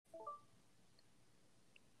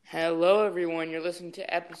Hello, everyone. You're listening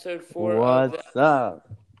to episode 4 What's up?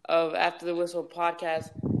 of After the Whistle podcast.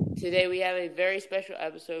 Today we have a very special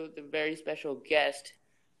episode with a very special guest.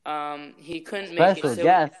 He couldn't make it, Special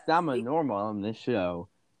guest. I'm a normal on this show.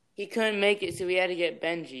 he couldn't make it, so we had to get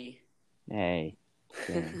Bengie. Hey.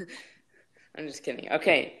 I'm just kidding.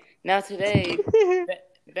 Okay, now today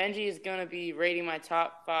Bengie is going to be rating my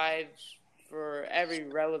top 5 for every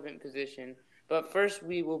relevant position. But first,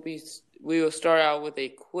 we will start out with a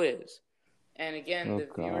quiz. And again, the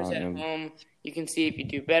viewers at home, you can see if you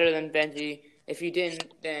do better than Benji. If you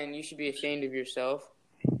didn't, then you should be ashamed of yourself.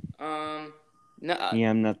 I'm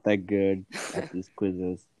not that good at these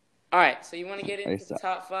quizzes. All right, so you want to get into the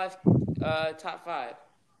top five? Top 5.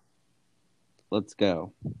 Let's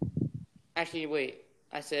go. Actually, wait.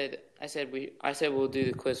 I said we'll do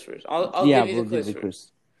the quiz first. I'll give you the quiz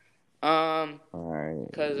first. All right.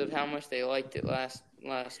 Because of how much they liked it last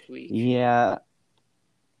week. Yeah.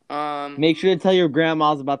 Make sure to tell your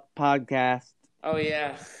grandmas about the podcast. Oh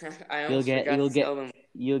yeah, I almost forgot to tell them.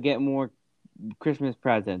 You'll get more Christmas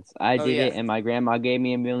presents. I did it, and my grandma gave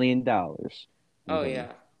me $1 million. Oh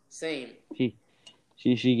yeah, same. She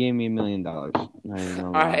gave me $1 million. All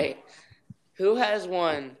right, who has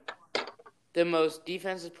won the most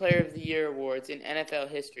Defensive Player of the Year awards in NFL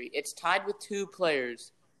history? It's tied with 2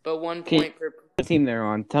 players, but 1 point per. What team they're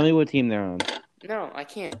on? Tell me what team they're on. No, I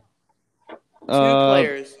can't. 2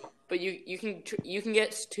 players, but you can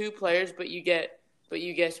get 2 players, but you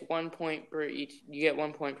guess 1 point per each. You get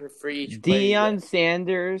 1 point for each player. Deion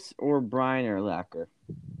Sanders or Brian Urlacher?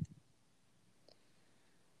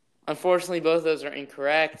 Unfortunately, both of those are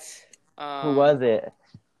incorrect. Who was it?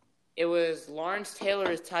 It was Lawrence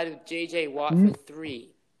Taylor is tied with J.J. Watt for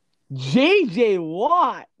 3. J.J.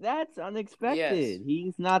 Watt? That's unexpected. Yes,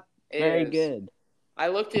 he's not very good. I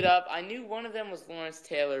looked it up. I knew one of them was Lawrence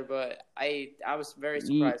Taylor, but I was very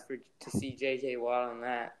surprised to see J.J. Watt on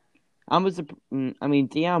that.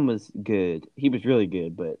 Deion was good. He was really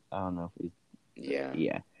good, but I don't know if he's...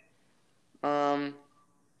 Yeah.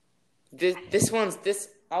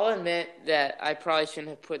 I'll admit that I probably shouldn't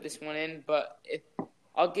have put this one in, but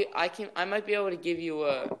I might be able to give you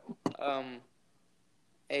a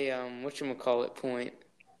whatchamacallit point.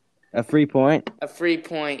 A free point? A free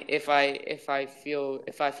point if I feel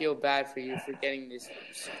bad for you for getting this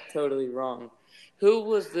totally wrong. Who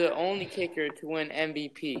was the only kicker to win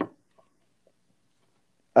MVP?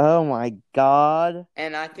 Oh my God!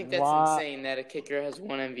 And I think that's insane that a kicker has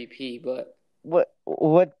won MVP. But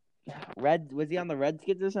what? Was he on the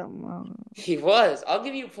Redskins or something? He was. I'll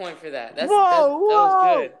give you a point for that. That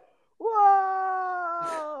was good.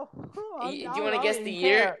 Whoa! Do you want to guess the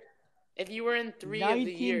year? If you were in 3 of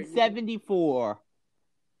the years. 1974.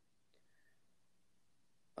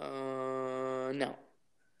 No.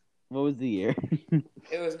 What was the year?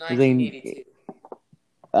 It was 1982.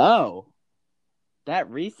 Oh. That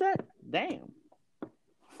reset? Damn.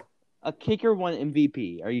 A kicker won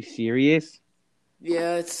MVP. Are you serious?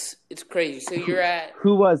 Yeah, it's crazy. So you're at...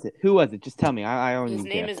 Who was it? Just tell me. I don't His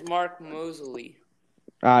name is Mark Moseley.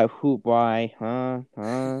 Why? Huh?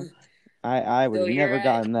 I would have never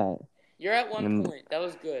gotten that. You're at 1 point. That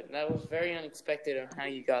was good. That was very unexpected on how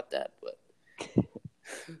you got that. But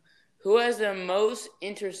who has the most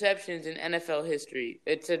interceptions in NFL history?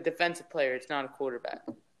 It's a defensive player. It's not a quarterback.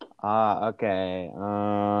 Okay.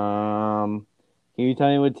 Can you tell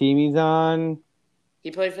me what team he's on?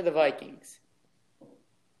 He played for the Vikings.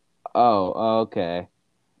 Oh, okay.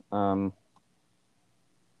 And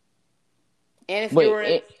if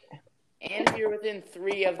you're within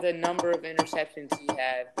 3 of the number of interceptions he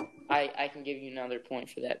had, I can give you another point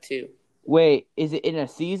for that too. Wait, is it in a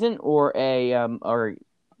season or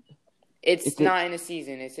It's not in a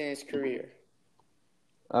season. It's in his career.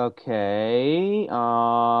 Okay.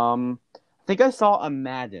 I think I saw a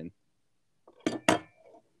Madden.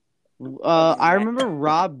 I remember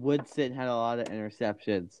Rob Woodson had a lot of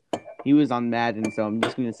interceptions. He was on Madden, so I'm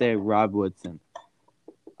just gonna say Rob Woodson.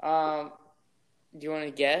 Do you want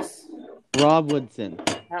to guess? Rob Woodson.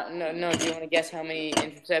 No. Do you want to guess how many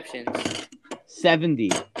interceptions? 70.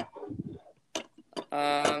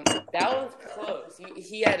 That was close.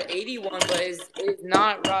 He had 81, but it's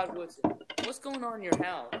not Rob Woodson. What's going on in your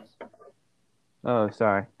house? Oh,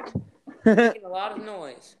 sorry. You're making a lot of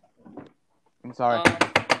noise. I'm sorry.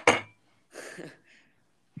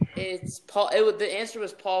 It's Paul. The answer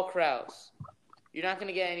was Paul Krause. You're not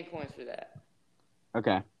gonna get any points for that.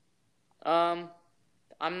 Okay.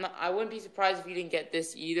 I wouldn't be surprised if you didn't get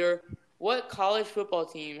this either. What college football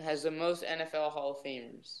team has the most NFL Hall of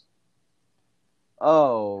Famers?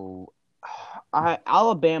 Oh,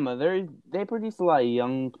 Alabama. They produce a lot of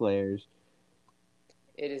young players.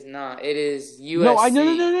 It is not. It is No, USC.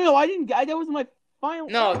 no. I didn't. That was my final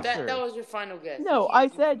No, answer. that was your final guess. No, I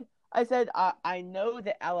said I know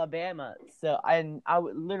that Alabama. So I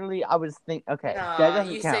would literally I was think. Okay, that Nah,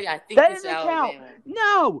 doesn't you count. say I think That it's doesn't count. Alabama.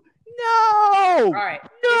 No, All no, right,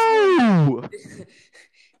 no.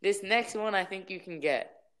 this next one I think you can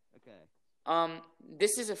get. Okay.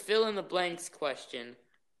 This is a fill in the blanks question.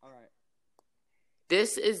 All right.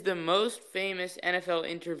 This is the most famous NFL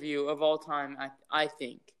interview of all time, I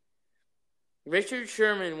think. Richard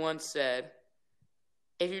Sherman once said,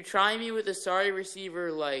 "If you try me with a sorry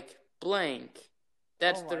receiver like blank,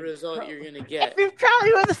 that's the result you're going to get." If you try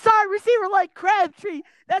me with a sorry receiver like Crabtree,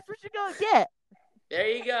 that's what you're gonna get. There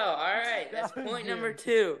you go. All right, that's point number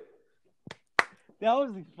 2. That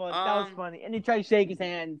was fun. That was funny. And he tried to shake his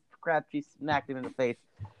hand. Crabtree smacked him in the face.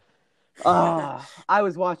 I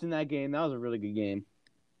was watching that game. That was a really good game.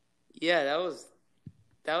 Yeah, that was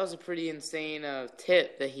a pretty insane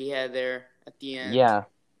tip that he had there at the end. Yeah.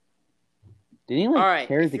 Did he All right,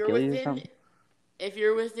 tear his Achilles or something? If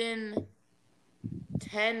you're within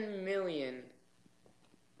 10 million,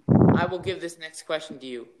 I will give this next question to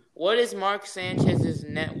you. What is Mark Sanchez's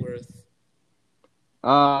net worth?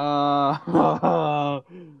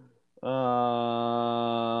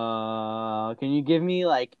 Can you give me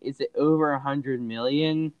is it over 100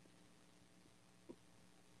 million?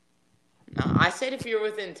 No, I said if you're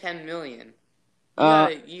within 10 million.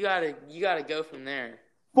 You gotta go from there.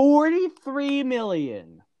 43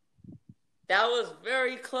 million. That was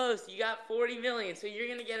very close. You got 40 million, so you're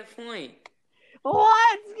gonna get a point.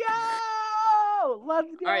 Let's go!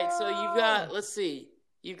 Let's go! All right, so let's see.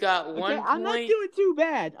 You got 1 point. I'm not doing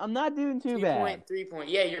too bad. 3 point.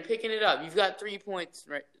 Yeah, you're picking it up. You've got 3 points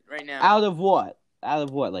right now. Out of what?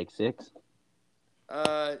 Like 6?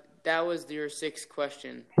 That was your 6th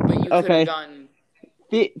question. But you could have gotten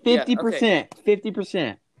 50%.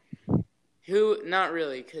 50%. Not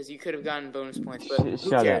really, because you could have gotten bonus points, but who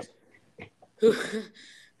Shut cares? up.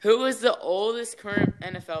 Who is the oldest current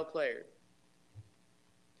NFL player?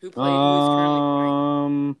 Who is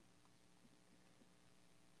currently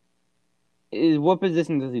playing? What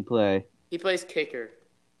position does he play? He plays kicker.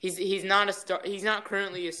 He's not he's not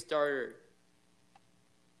currently a starter.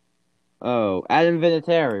 Oh, Adam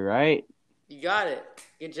Vinatieri, right? You got it.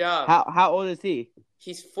 Good job. How old is he?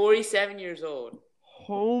 He's 47 years old.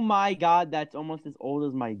 Oh my God, that's almost as old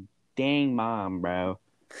as my dang mom, bro.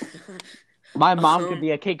 My mom could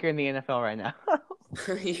be a kicker in the NFL right now.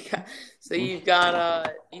 you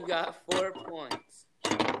got 4 points.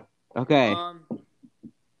 Okay.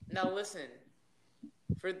 Now listen.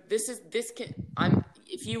 If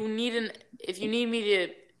you need me to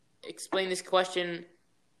explain this question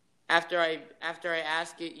after I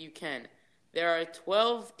ask it, you can. There are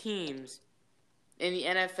 12 teams in the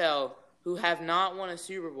NFL who have not won a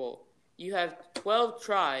Super Bowl. You have 12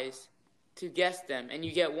 tries to guess them, and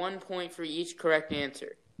you get 1 point for each correct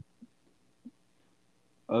answer.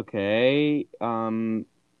 Okay. I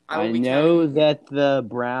know that the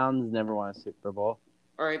Browns never won a Super Bowl.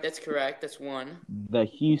 All right, that's correct. That's 1. The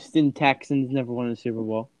Houston Texans never won a Super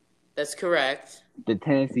Bowl. That's correct. The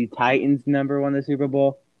Tennessee Titans never won the Super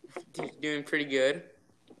Bowl. Doing pretty good.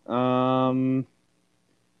 Oh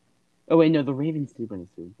wait, no, the Ravens did win a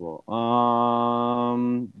Super Bowl.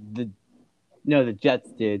 The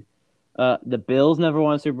Jets did. The Bills never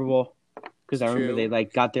won a Super Bowl because I remember they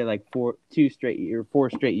got there 4 straight years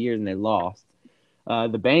and they lost.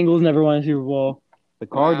 The Bengals never won a Super Bowl. The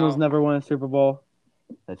Cardinals never won a Super Bowl.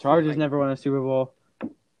 The Chargers never won a Super Bowl.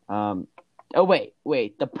 Oh wait,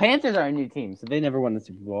 the Panthers are a new team, so they never won the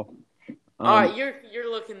Super Bowl. All right,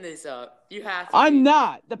 you're looking this up. You have to. I'm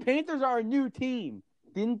not. The Panthers are a new team.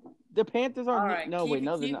 Didn't the Panthers are? All right, no, wait,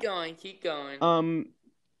 no, they're not. Keep going.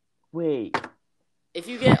 Wait. If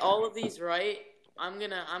you get all of these right, I'm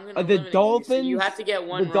gonna. The Dolphins. You, so you have to get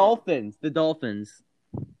one. The Dolphins. The Dolphins.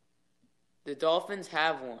 The Dolphins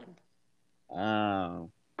have one. Oh.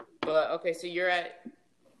 But okay, so you're at.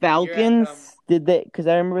 Falcons? Did they? Because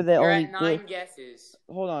I remember they you're only. At 9 guesses.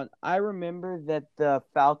 Hold on, I remember that the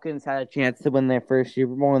Falcons had a chance to win their first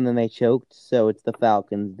Super Bowl and then they choked. So it's the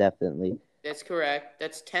Falcons, definitely. That's correct.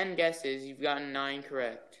 That's 10 guesses. You've gotten 9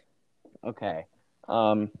 correct. Okay.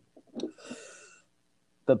 The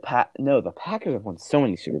Packers have won so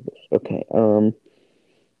many Super Bowls. Okay.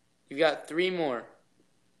 You've got 3 more.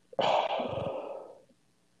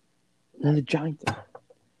 No, the Giants.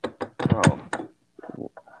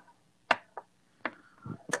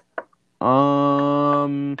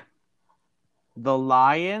 The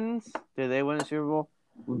Lions. Did they win a Super Bowl?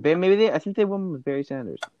 Maybe I think they won with Barry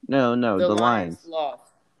Sanders. No, the Lions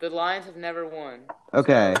lost. The Lions have never won.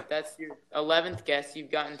 Okay. So that's your 11th guess.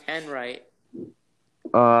 You've gotten 10 right.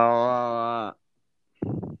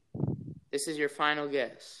 This is your final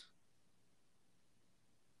guess.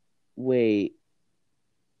 Wait.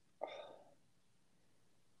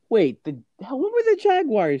 When were the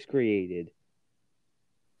Jaguars created?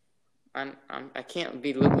 I can't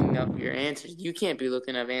be looking up your answers. You can't be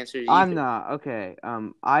looking up answers either. I'm not. Okay.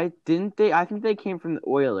 I think they came from the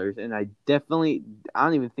Oilers, and I don't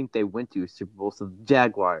even think they went to a Super Bowl. So the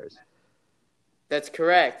Jaguars. That's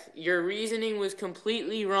correct. Your reasoning was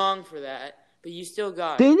completely wrong for that, but you still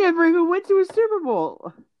got They it. never even went to a Super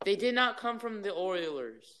Bowl. They did not come from the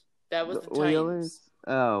Oilers. That was the Oilers. Titans.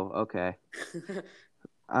 Oh, okay.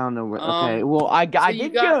 I don't know where. Okay, well, I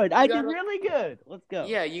did good. I did really good. Let's go.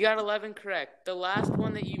 Yeah, you got 11 correct. The last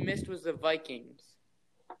one that you missed was the Vikings.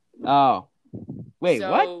 Oh, wait,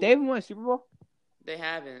 what? They haven't won a Super Bowl? They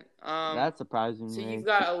haven't. That's surprising. So you've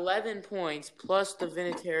got 11 points plus the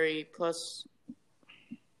Vinatieri plus.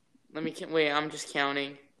 Wait, I'm just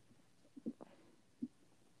counting.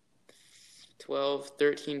 12,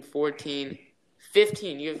 13, 14,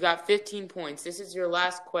 15. You've got 15 points. This is your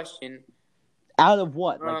last question. Out of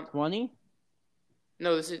what? Like 20?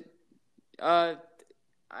 No, this is like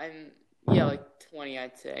 20,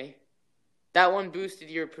 I'd say. That one boosted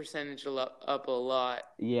your percentage up a lot.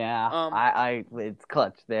 Yeah. It's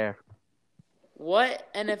clutch there. What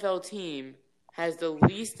NFL team has the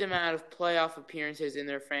least amount of playoff appearances in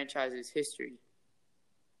their franchise's history?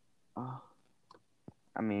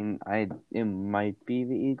 I mean, it might be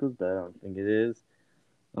the Eagles, but I don't think it is.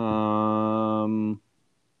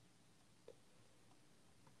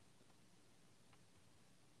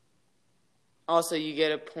 Also, you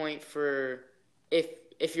get a point for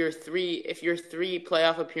if you're three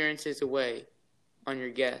playoff appearances away on your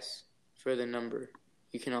guess for the number,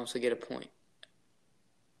 you can also get a point.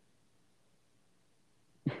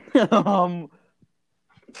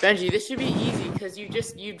 Benji, this should be easy because you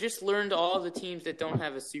just learned all the teams that don't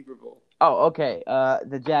have a Super Bowl. Oh, okay.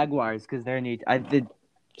 The Jaguars, because they're new.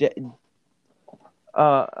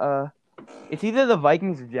 It's either the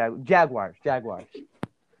Vikings or Jaguars.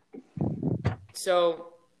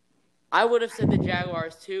 So, I would have said the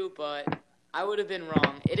Jaguars too, but I would have been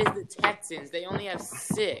wrong. It is the Texans. They only have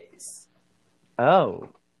 6. Oh.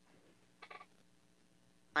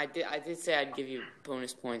 I did say I'd give you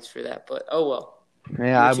bonus points for that, but oh well.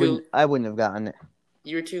 Yeah, I wouldn't have gotten it.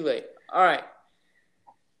 You were too late. All right.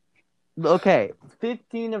 Okay,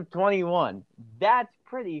 15 of 21. That's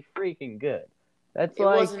pretty freaking good. That's it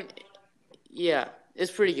wasn't. Yeah,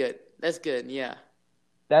 it's pretty good. That's good. Yeah.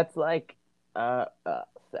 That's like wait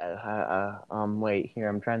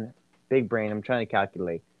here. Big brain. I'm trying to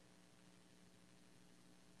calculate.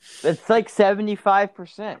 That's like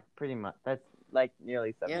 75%, pretty much. That's like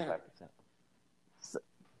nearly 75%. Yeah.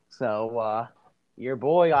 So your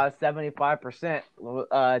boy got 75%.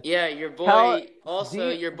 Yeah, your boy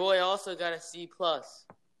also got a C+.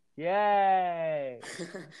 Yay!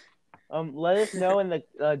 Let us know in the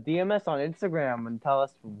DMS on Instagram and tell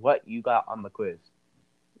us what you got on the quiz.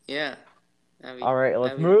 Yeah. All right,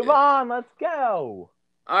 let's move on. Let's go.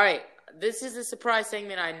 All right, this is a surprise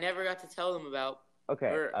segment I never got to tell them about. Okay.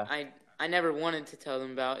 Or I never wanted to tell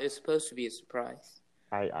them about. It's supposed to be a surprise.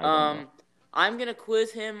 I don't know. I'm gonna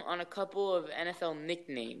quiz him on a couple of NFL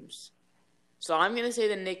nicknames. So I'm gonna say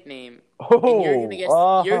the nickname, and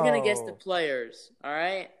you're gonna guess the players. All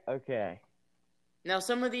right? Okay. Now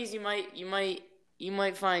some of these you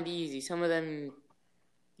might find easy. Some of them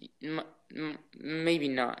maybe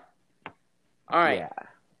not. All right. Yeah,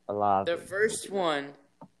 a lot. The first one,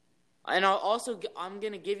 and I'm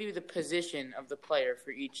gonna give you the position of the player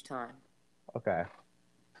for each time. Okay.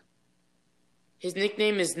 His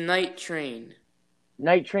nickname is Night Train.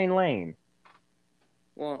 Night Train Lane.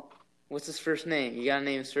 Well, what's his first name? You gotta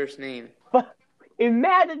name his first name. In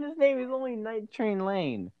Madden, his name is only Night Train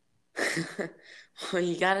Lane. Well,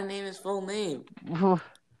 you gotta name his full name.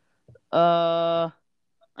 I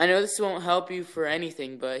know this won't help you for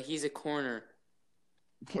anything, but he's a corner.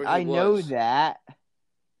 I know that.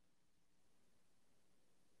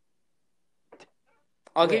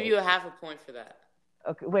 I'll give you a half a point for that.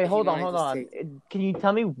 Okay, wait, hold on. Can you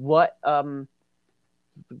tell me what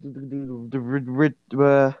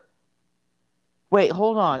wait,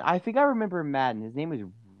 hold on. I think I remember Madden. His name is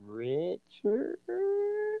Richard.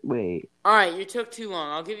 Wait. All right, you took too long.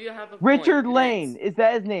 I'll give you a half a point. Richard Lane. Is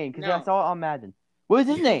that his name? Because I saw it on Madden. What is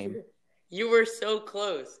his name? You were so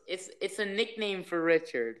close. It's a nickname for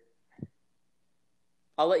Richard.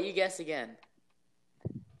 I'll let you guess again.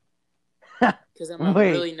 Because I'm a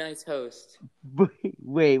really nice host.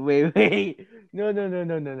 Wait.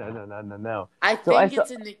 No. I So think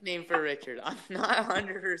it's a nickname for Richard. I'm not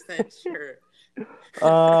 100% sure.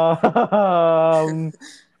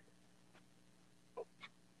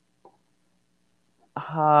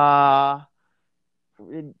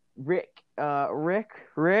 Rick. No.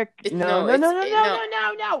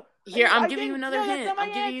 Here, I'm I giving you didn't. another No, that's hint. not my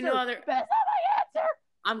answer. That's not my answer.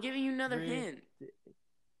 I'm giving you another Rick. hint.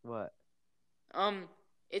 What?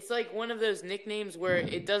 It's like one of those nicknames where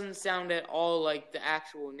it doesn't sound at all like the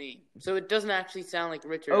actual name. So it doesn't actually sound like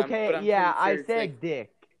Richard. Okay, I'm yeah, pretty sure I said like...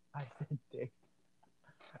 Dick.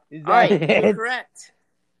 Is All right, it? you're correct.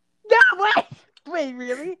 No, wait,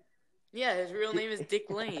 really? Yeah, his real name is Dick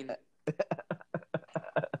Lane.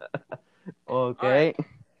 Okay. Right.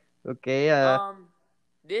 Okay,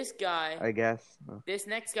 This guy, I guess. this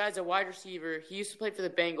next guy's a wide receiver. He used to play for the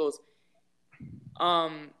Bengals.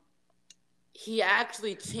 He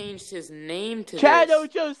actually changed his name to Chad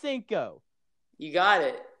this. Ochocinco. You got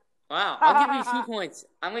it. Wow. I'll give you 2 points.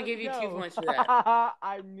 I'm going to give you 2 points for that.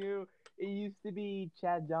 I knew it used to be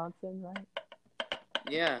Chad Johnson, right?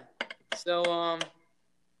 Yeah. So,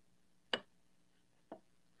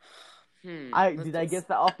 I guess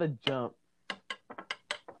that off the jump.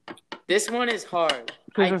 This one is hard.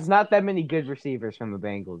 Because there's not that many good receivers from the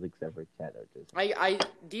Bengals except for Chad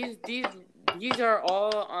Ochocinco. These are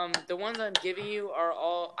all the ones I'm giving you are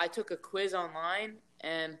all I took a quiz online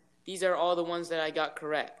and these are all the ones that I got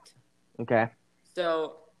correct. Okay.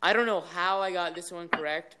 So I don't know how I got this one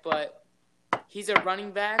correct, but he's a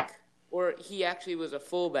running back, or he actually was a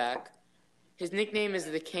fullback. His nickname is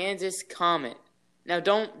the Kansas Comet. Now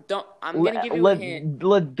I'm gonna give you a hint.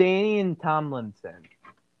 LaDainian Tomlinson.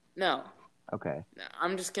 No. Okay. No,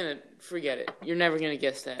 I'm just gonna forget it. You're never gonna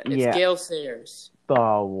guess that. It's Gale Sayers.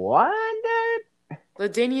 The what?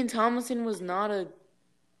 LaDainian Tomlinson was not a...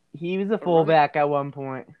 He was a fullback at one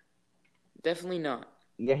point. Definitely not.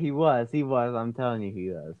 Yeah, he was. I'm telling you, he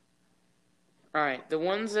was. All right, the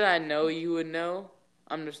ones that I know you would know,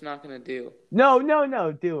 I'm just not going to do. No, do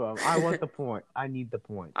them. I want the point. I need the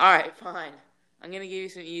point. All right, fine. I'm going to give you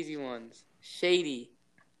some easy ones. Shady.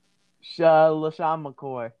 LaShawn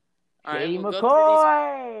McCoy. Shady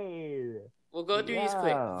McCoy! We'll go through these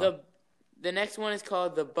quick. The next one is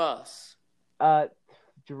called The Bus.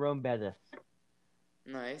 Jerome Bettis.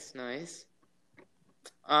 Nice.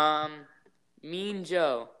 Mean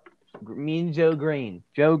Joe. Joe Green.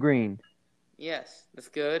 Joe Green. Yes, that's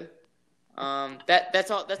good.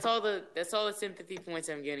 That's all the sympathy points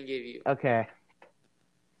I'm gonna give you. Okay.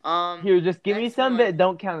 Here, just give me some that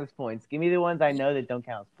don't count as points. Give me the ones I know that don't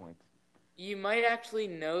count as points. You might actually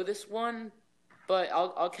know this one, but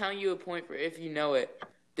I'll count you a point for if you know it.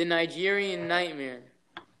 The Nigerian Nightmare.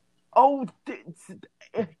 Oh,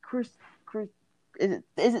 Chris. Is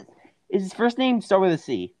his first name start with a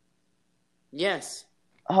C? Yes.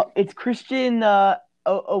 It's Christian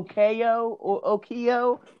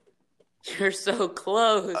Okio. You're so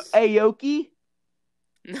close. Aoki?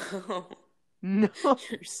 No.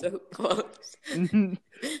 You're so close.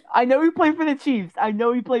 I know he played for the Chiefs.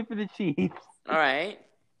 All right.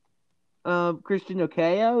 Christian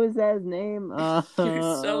Okio, is that his name? You're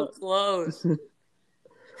so close. Wait,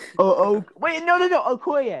 no,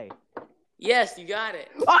 Okoye. Yes, you got it.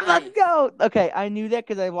 Oh, nice. Let's go. Okay, I knew that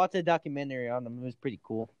because I watched a documentary on them. It was pretty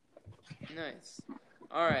cool. Nice.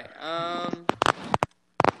 All right.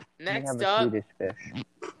 Next up, I'm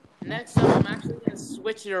actually gonna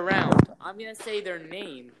switch it around. I'm gonna say their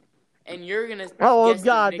name, and you're gonna. Oh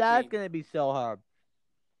God, that's gonna be so hard.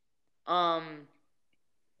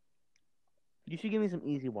 You should give me some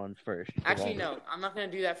easy ones first. Actually, no. I'm not gonna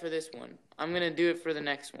do that for this one. I'm gonna do it for the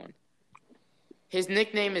next one. His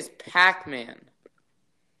nickname is Pac-Man.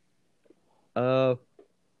 I've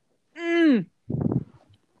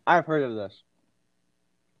heard of this.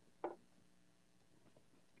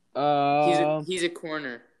 He's a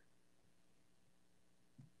corner.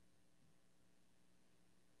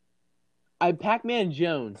 Pac-Man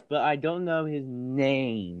Jones, but I don't know his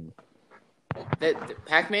name.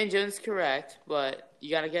 Pac-Man Jones is correct, but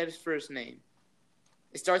you gotta get his first name.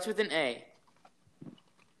 It starts with an A.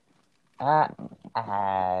 Adam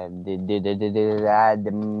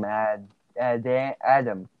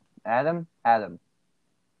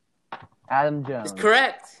Jones. It's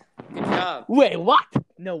correct. Good job. Wait, what?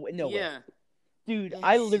 No way. Yeah. Dude,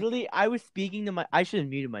 I was speaking to I should have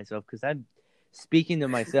muted myself because I'm speaking to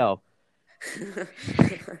myself.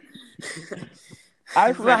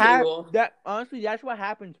 Honestly, that's what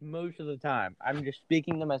happens most of the time. I'm just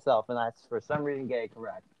speaking to myself, and I, for some reason, get it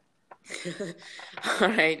correct. All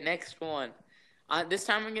right, next one. This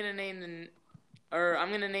time I'm gonna name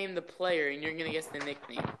the player, and you're gonna guess the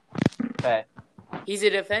nickname. Okay. He's a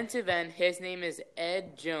defensive end. His name is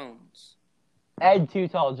Ed Jones. Ed Too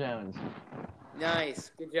Tall Jones.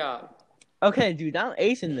 Nice. Good job. Okay, dude, I'm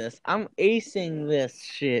acing this. I'm acing this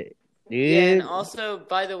shit, dude. Yeah, and also,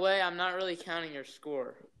 by the way, I'm not really counting your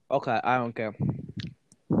score. Okay, I don't care.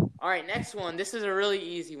 All right, next one. This is a really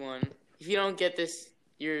easy one. If you don't get this,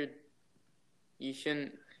 you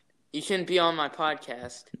shouldn't be on my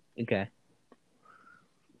podcast. Okay.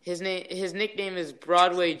 His nickname is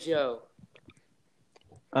Broadway Joe.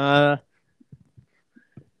 Oh,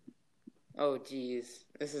 jeez.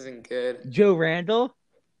 This isn't good. Joe Randall?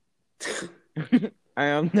 I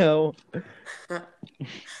don't know.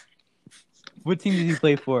 What team did he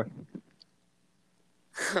play for?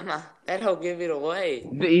 That'll give it away.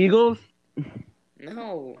 The Eagles?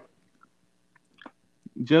 No.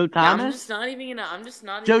 Joe Thomas? I'm just not even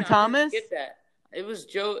gonna Joe Thomas? skip that. It was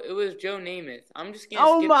Joe Namath. I'm just gonna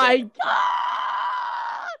Oh skip my that.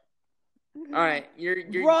 god! All right, you're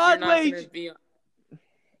Broadway. not gonna be.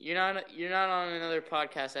 You're not on another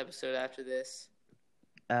podcast episode after this.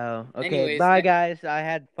 Oh, okay. Anyways, bye, guys. I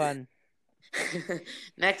had fun.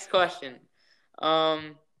 Next question.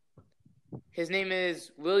 His name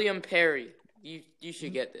is William Perry. You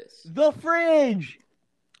should get this. The Fridge.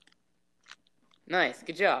 Nice,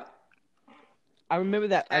 good job. I remember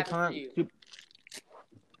that Happy for iconic you.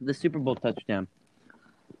 the Super Bowl touchdown.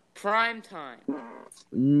 Prime time.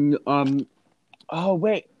 Oh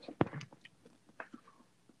wait.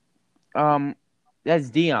 That's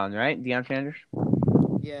Dion, right? Deion Sanders.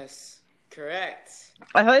 Yes, correct.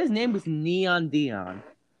 I thought his name was Neon Dion.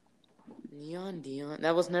 Neon Dion.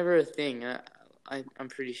 That was never a thing. I'm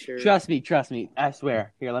pretty sure. Trust me. I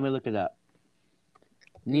swear. Here, let me look it up.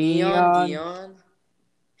 Neon Dion.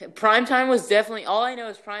 Primetime was definitely. All I know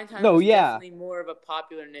is Primetime was definitely more of a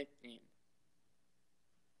popular nickname.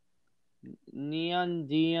 Neon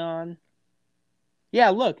Dion. Yeah,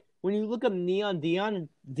 look. When you look up Neon Dion,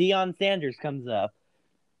 Deion Sanders comes up.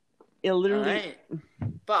 It literally. All right.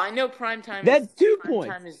 But I know Primetime. That's 2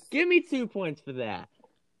 points. Give me 2 points for that.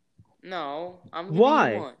 No, I'm giving you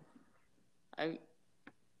one.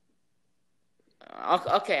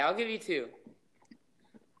 Okay, I'll give you 2.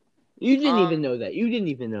 You didn't even know that.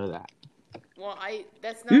 Well,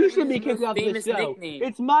 that's not. You should be kicked off the show. Nickname.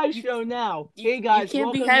 It's my show now. Hey guys, you can't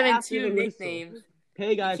welcome be having to After 2 the nicknames. Whistle.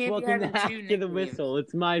 Hey guys, welcome to After nicknames. the Whistle.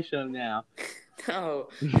 It's my show now. No.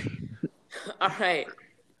 All right.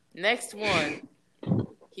 Next one.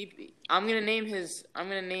 I'm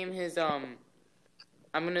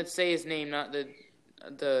gonna say his name, not the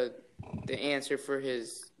answer for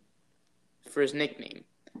his nickname.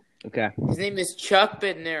 Okay. His name is Chuck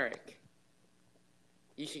Bednarik.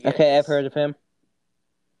 You should get I've heard of him.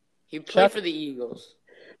 He played for the Eagles.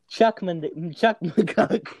 Chuck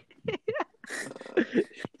McGuck.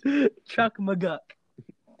 Chuck McGuck.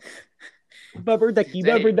 Bubber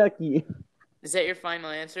Ducky. Is that your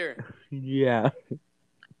final answer? Yeah.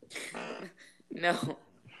 No.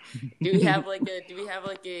 Do we have like an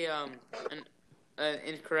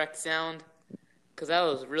incorrect sound? Because that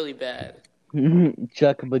was really bad.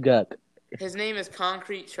 Chuck McGuck. His name is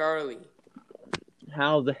Concrete Charlie.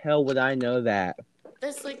 How the hell would I know that?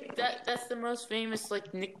 That's that's the most famous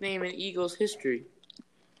nickname in Eagles history.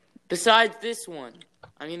 Besides this one,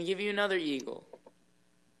 I'm gonna give you another Eagle.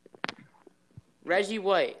 Reggie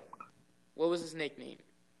White. What was his nickname?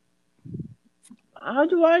 How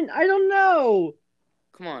do I don't know.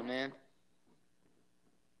 Come on, man.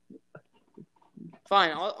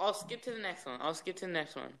 Fine, I'll skip to the next one.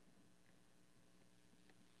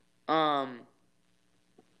 I'm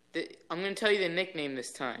going to tell you the nickname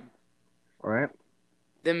this time. All right.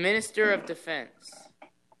 The Minister of Defense.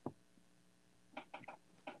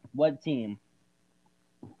 What team?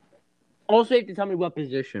 Also, you have to tell me what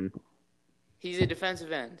position. He's a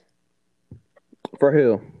defensive end. For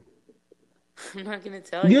who? I'm not going to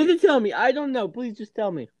tell you. You have to tell me. I don't know. Please just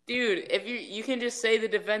tell me. Dude, if you can just say the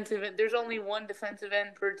defensive end. There's only one defensive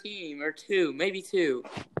end per team, or 2, maybe 2.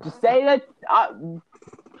 Just say that.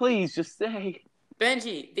 Please, just say.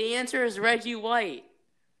 Bengie, the answer is Reggie White.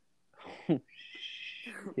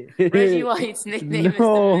 Reggie White's nickname is the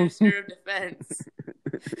Minister of Defense.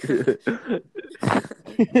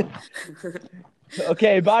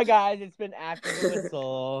 Okay, bye guys. It's been After the Whistle.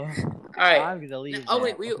 All right. I'm gonna leave.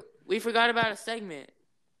 Wait, we forgot about a segment.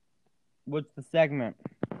 What's the segment?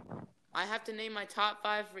 I have to name my top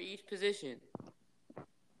 5 for each position.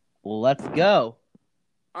 Well, let's go.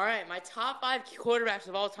 All right, my top 5 quarterbacks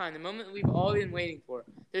of all time. The moment that we've all been waiting for.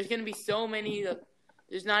 There's gonna be so many.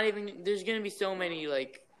 There's gonna be so many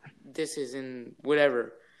disses and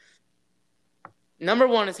whatever. Number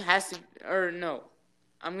 1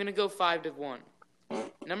 I'm gonna go 5 to 1.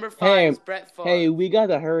 Number 5 is Brett Favre. Hey, we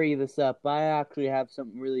gotta hurry this up. I actually have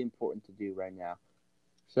something really important to do right now.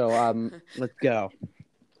 So, let's go.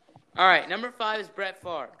 All right, number 5 is Brett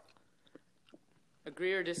Favre.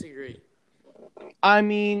 Agree or disagree? I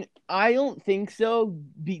mean, I don't think so.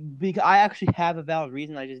 Because I actually have a valid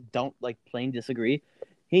reason. I just don't plain disagree.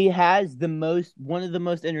 He has one of the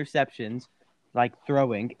most interceptions,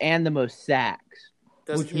 throwing, and the most sacks.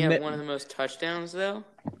 Doesn't he have one of the most touchdowns though?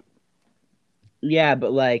 Yeah,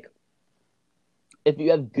 but if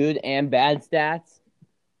you have good and bad stats,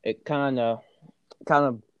 it kind of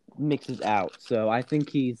mixes out. So I think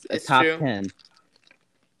he's a top 10.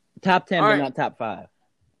 Top 10, but not top 5.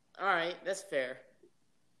 All right, that's fair.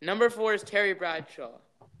 Number 4 is Terry Bradshaw.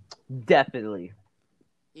 Definitely.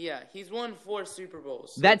 Yeah, he's won 4 Super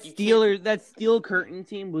Bowls. So that Steel Curtain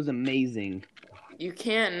team was amazing. You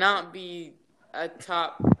can't not be a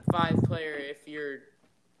top 5 player if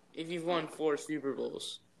you've won 4 Super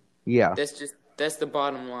Bowls. Yeah. That's the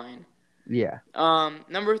bottom line. Yeah.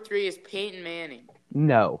 Number 3 is Peyton Manning.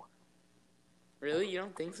 No. Really? You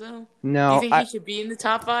don't think so? No. Do you think he should be in the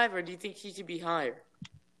top 5, or do you think he should be higher?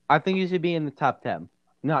 I think he should be in the top 10,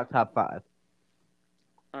 not top 5.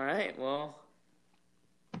 All right. Well,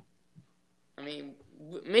 I mean,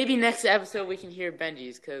 maybe next episode we can hear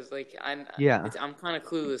Bengie's because I'm kind of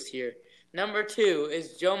clueless here. Number 2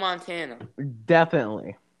 is Joe Montana.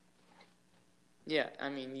 Definitely. Yeah, I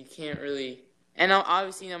mean, you can't really... And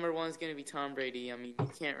obviously number 1 is going to be Tom Brady. I mean, you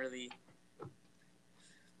can't really...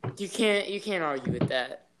 You can't argue with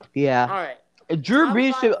that. Yeah. All right. Drew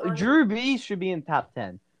Brees should be in top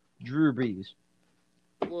 10. Drew Brees.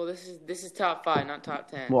 Well, this is top 5, not top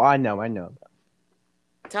 10. Well, I know.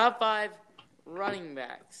 Top 5 running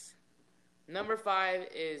backs. Number 5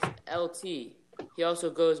 is LT. He also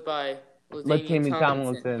goes by LaDainian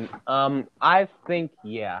Tomlinson. I think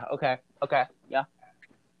Okay, yeah.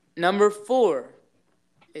 Number 4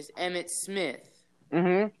 is Emmitt Smith.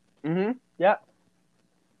 Yeah.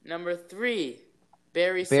 Number 3,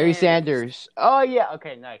 Barry Sanders. Oh yeah.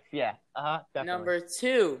 Okay. Nice. Yeah. Definitely. Number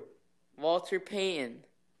 2, Walter Payton.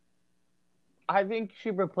 I think you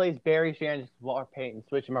should replace Barry Sanders with Walter Payton.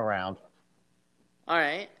 Switch him around. All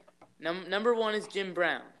right. Number 1 is Jim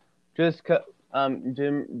Brown. Just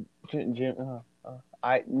Jim.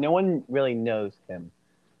 No one really knows him.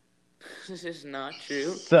 This is not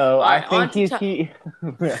true. So I think he.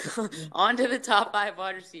 On to the top 5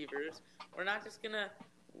 wide receivers.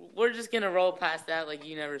 We're just gonna roll past that like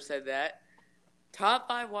you never said that. Top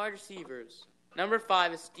 5 wide receivers. Number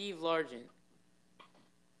 5 is Steve Largent.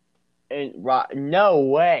 No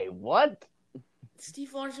way. What?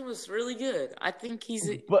 Steve Largent was really good. I think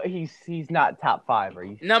But he's not top 5. Are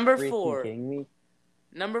you number 4? Kidding me?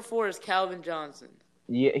 Number 4 is Calvin Johnson.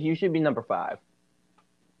 Yeah, he should be number 5.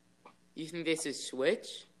 You think they should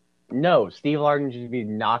switch? No, Steve Largent should be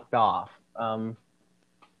knocked off.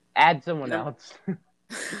 Add someone else.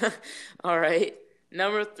 All right.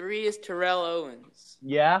 Number 3 is Terrell Owens.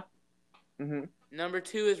 Yeah. Number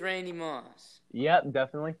 2 is Randy Moss. Yep,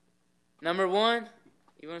 definitely. Number 1,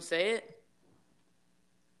 you want to say it?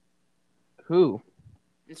 Who?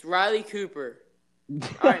 It's Riley Cooper. All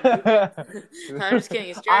right. I'm just kidding.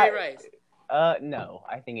 It's Jerry Rice. No.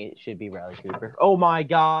 I think it should be Riley Cooper. Oh my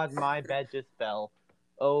God, my bed just fell.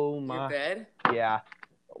 Oh my. Your bed? Yeah.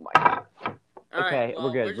 Oh my God. All okay, right, well,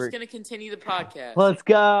 we're good. We're just gonna continue the podcast. Let's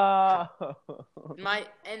go.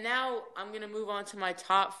 And now I'm gonna move on to my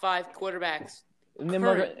top 5 quarterbacks. And then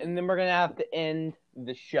we're gonna have to end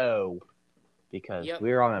the show because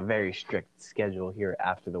we're on a very strict schedule here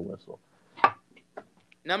after the whistle.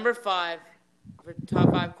 Number 5 for top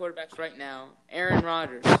 5 quarterbacks right now, Aaron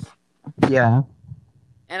Rodgers. Yeah.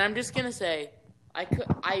 And I'm just gonna say,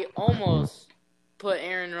 I almost put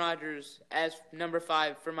Aaron Rodgers as number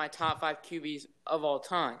 5 for my top 5 QBs of all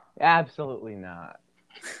time. Absolutely not.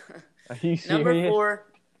 Are you serious?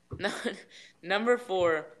 Number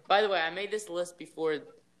 4. By the way, I made this list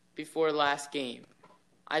before last game.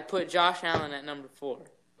 I put Josh Allen at number 4.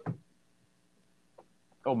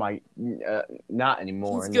 Oh my! Not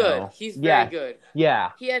anymore. He's good. No. He's very good.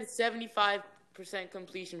 Yeah. He had 75%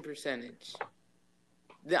 completion percentage.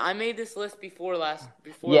 I made this list before last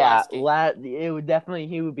game. It would definitely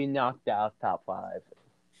he would be knocked out top 5.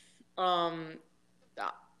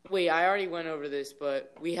 Wait, I already went over this,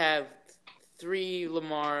 but we have 3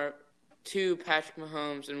 Lamar, 2 Patrick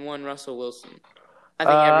Mahomes, and 1 Russell Wilson. I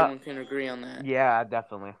think everyone can agree on that. Yeah,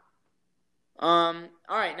 definitely. All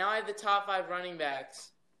right, now I have the top 5 running backs.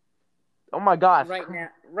 Oh my gosh!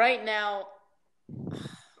 Right now,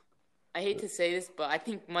 I hate to say this, but I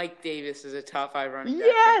think Mike Davis is a top 5 running back.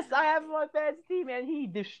 Yes, I have him on my fantasy team, and he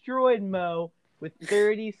destroyed Mo. with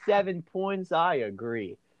 37 points. I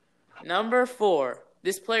agree. Number 4.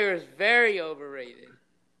 This player is very overrated.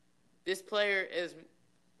 This player is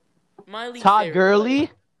my least Todd favorite Gurley? player.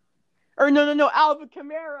 Or no, Alvin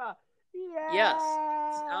Kamara. Yeah. Yes,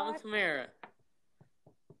 it's Alvin Kamara.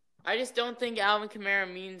 I just don't think Alvin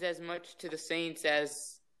Kamara means as much to the Saints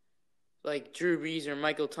as like Drew Brees or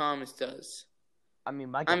Michael Thomas does. I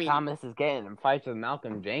mean, Thomas is getting in fights with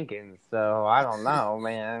Malcolm Jenkins, so I don't know,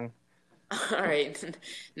 man. All right.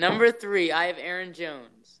 Number 3, I have Aaron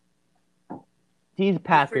Jones. He's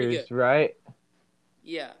Packers, right?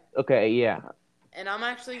 Yeah. Okay, yeah. And I'm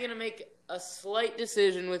actually going to make a slight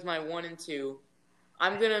decision with my 1 and 2.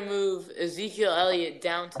 I'm going to move Ezekiel Elliott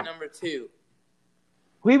down to number 2.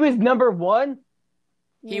 He was number 1?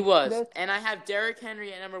 He was. And I have Derrick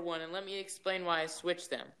Henry at number 1, and let me explain why I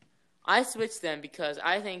switched them. I switched them because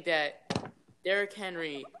I think that Derrick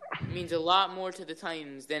Henry means a lot more to the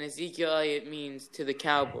Titans than Ezekiel Elliott means to the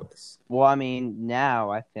Cowboys. Well, I mean, now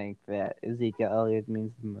I think that Ezekiel Elliott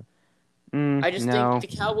means the most. I just think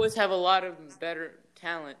the Cowboys have a lot of better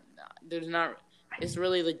talent. It's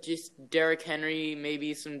really like just Derrick Henry,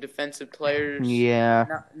 maybe some defensive players. Yeah.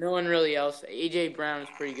 No one really else. A.J. Brown is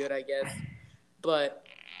pretty good, I guess. But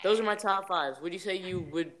those are my top 5s. Would you say you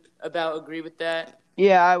would about agree with that?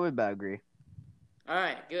 Yeah, I would about agree. All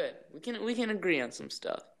right, good. We can agree on some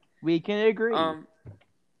stuff. We can agree.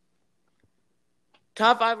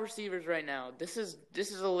 Top 5 receivers right now.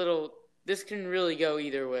 This can really go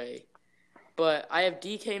either way. But I have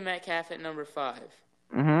DK Metcalf at number 5.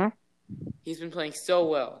 Mm-hmm. He's been playing so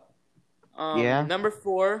well. Yeah. Number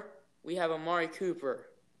 4, we have Amari Cooper.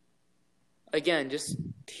 Again,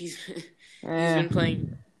 he's been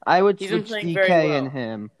playing. I would switch DK and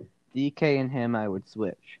him. DK and him, I would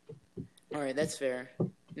switch. All right, that's fair.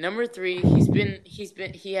 Number 3,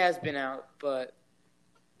 he has been out, but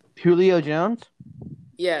Julio Jones?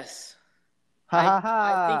 Yes.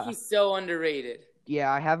 I think he's so underrated.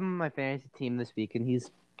 Yeah, I have him on my fantasy team this week, and he's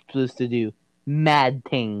supposed to do mad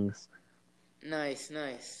things. Nice.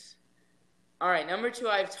 All right, number 2,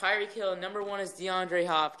 I have Tyreek Hill, and number 1 is DeAndre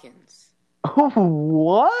Hopkins. Oh,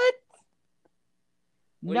 what?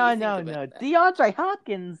 No. DeAndre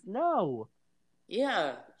Hopkins, no.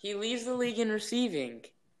 Yeah, he leads the league in receiving.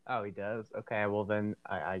 Oh, he does? Okay, well then,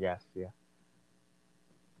 I guess, yeah.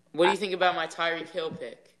 What do you think about my Tyreek Hill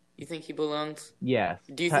pick? You think he belongs? Yes.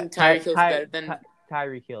 Do you think Tyreek Hill's better than...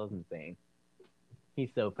 Tyreek Hill is insane.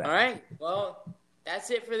 He's so fast. All right, well, that's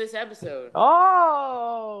it for this episode.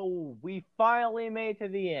 Oh, we finally made to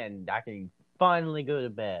the end. I can finally go to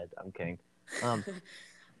bed. I'm kidding. All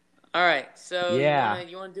right, so yeah.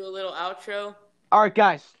 You want to do a little outro? All right,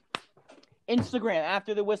 guys. Instagram,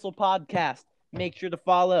 After the Whistle Podcast. Make sure to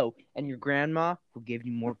follow, and your grandma will give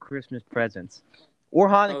you more Christmas presents. Or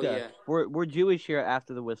Hanukkah. Oh, yeah. We're Jewish here at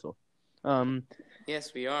After the Whistle.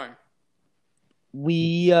 Yes, we are.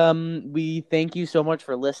 We thank you so much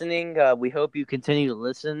for listening. We hope you continue to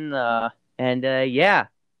listen. And yeah,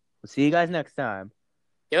 we'll see you guys next time.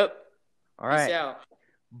 Yep. All right. Peace out.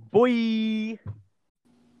 Bye.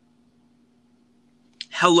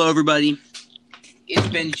 Hello, everybody. It's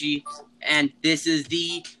Bengie, and this is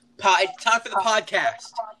the time for the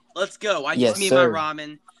podcast. Let's go. I just made my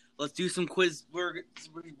ramen. Let's do some quiz. We're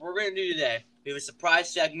gonna do today. We have a surprise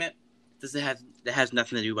segment. That has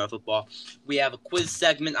nothing to do about football. We have a quiz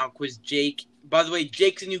segment. I'll quiz Jake. By the way,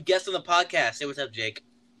 Jake's a new guest on the podcast. Say what's up, Jake.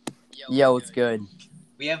 Yo, what's good?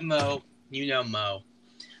 We have Mo. You know Mo.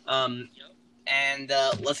 And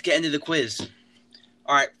let's get into the quiz.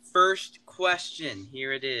 All right, first question.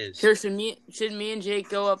 Here it is. Sure, should me and Jake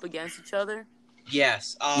go up against each other?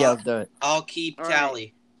 Yes. Let's do it. I'll keep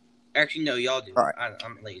tally. Right. Actually, no, y'all do. All right.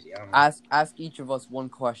 I'm lazy. I don't know. Ask each of us one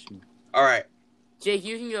question. All right. Jake,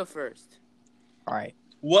 you can go first. All right.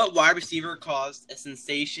 What wide receiver caused a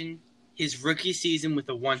sensation his rookie season with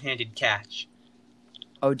a one-handed catch?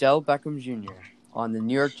 Odell Beckham Jr. on the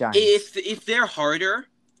New York Giants. If they're harder,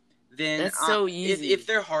 then that's so easy. If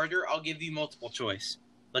they're harder, I'll give you multiple choice.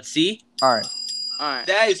 Let's see. All right.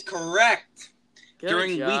 That is correct. Good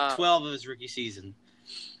During job. week 12 of his rookie season.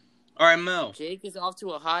 All right, Mo. Jake is off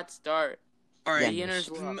to a hot start. All right. Beginner's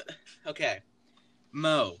luck. Okay.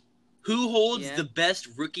 Mo, who holds the best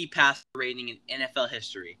rookie passer rating in NFL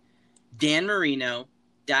history? Dan Marino,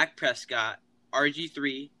 Dak Prescott,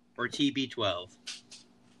 RG3, or TB12?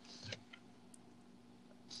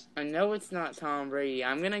 I know it's not Tom Brady.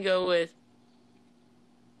 I'm gonna go with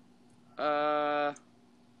Dan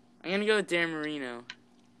Marino.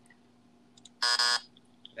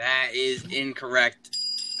 That is incorrect.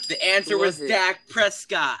 The answer was Dak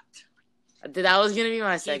Prescott. That was going to be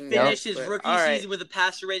my second. He finished his rookie season with a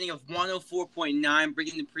passer rating of 104.9,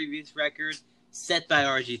 breaking the previous record set by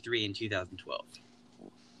RG3 in 2012.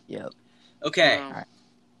 Yep. Okay. Wow. Right.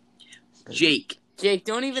 Jake,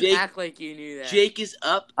 don't even act like you knew that. Jake is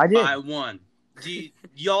up by 1.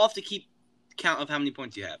 Y'all have to keep count of how many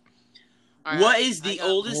points you have. What is the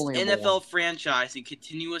oldest NFL franchise in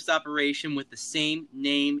continuous operation with the same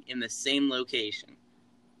name in the same location?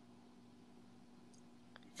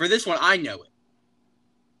 For this one, I know it.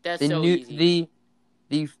 That's so easy.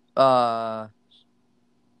 Do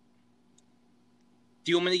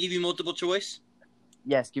you want me to give you multiple choice?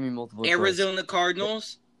 Yes, give me multiple choice. Arizona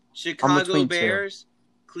Cardinals, Chicago Bears,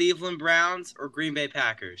 Cleveland Browns, or Green Bay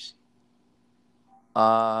Packers?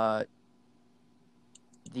 The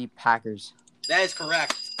Packers. That is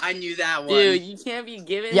correct. I knew that one. Dude, you can't be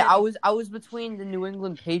giving. Yeah, I was between the New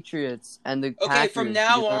England Patriots and the Packers. Okay, from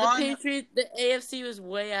now on, the AFC was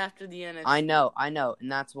way after the NFC. I know, and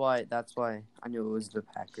that's why I knew it was the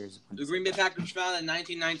Packers. The Green Bay Packers were founded in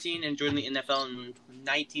 1919 and joined the NFL in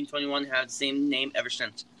 1921. Have the same name ever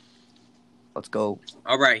since. Let's go.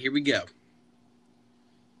 All right, here we go.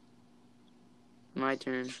 My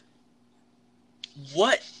turn.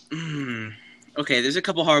 What? Okay, there's a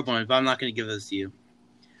couple hard ones, but I'm not going to give those to you.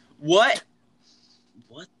 What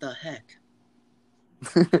the heck?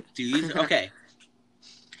 Dude, okay.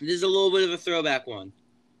 This is a little bit of a throwback one.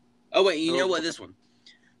 Oh, wait, you know what? This one.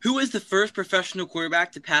 Who was the first professional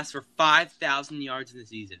quarterback to pass for 5,000 yards in the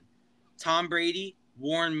season? Tom Brady,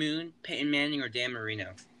 Warren Moon, Peyton Manning, or Dan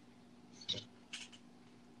Marino?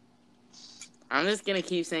 I'm just going to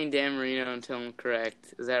keep saying Dan Marino until I'm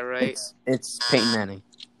correct. Is that right? It's Peyton Manning.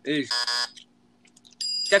 It is.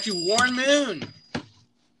 It's actually Warren Moon.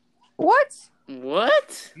 What?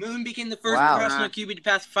 Moon became the first professional QB to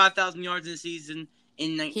pass 5,000 yards in a season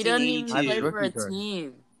in 1982. He doesn't even play for a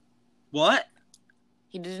team. What?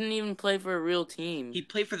 He didn't even play for a real team. He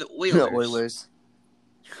played for the Oilers. The Oilers.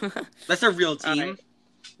 That's a real team. Right.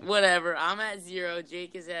 Whatever. I'm at 0.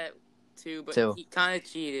 Jake is at 2, but he kind of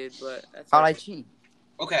cheated. But that's how'd I cheat?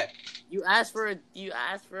 Okay. You asked for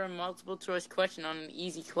a multiple choice question on an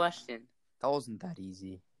easy question. That wasn't that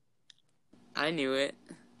easy. I knew it.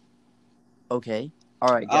 Okay.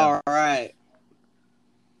 All right. Go. All right.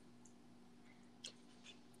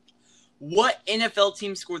 What NFL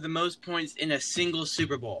team scored the most points in a single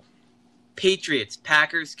Super Bowl? Patriots,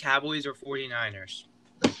 Packers, Cowboys, or 49ers?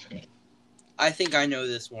 I think I know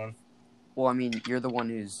this one. Well, I mean, you're the one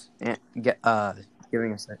who's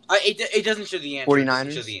giving us that. It doesn't show the answer. 49ers? It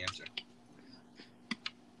doesn't show the answer.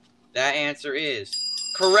 That answer is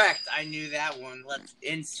correct. I knew that one.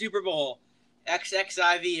 In Super Bowl,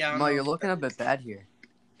 XXIV. Mo, you're looking a bit bad here.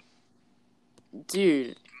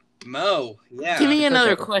 Dude. Mo, yeah. Give me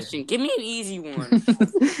another question. Give me an easy one.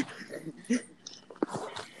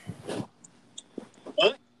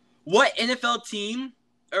 What NFL team?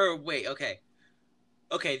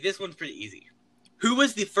 Okay, this one's pretty easy. Who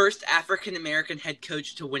was the first African American head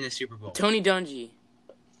coach to win a Super Bowl? Tony Dungy.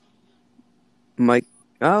 Mike.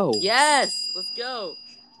 Oh. Yes. Let's go.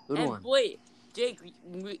 Good one. Wait, Jake,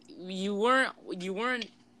 you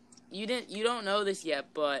don't know this yet,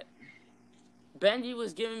 but Bengie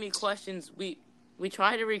was giving me questions. We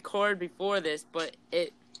tried to record before this, but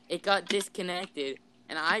it got disconnected,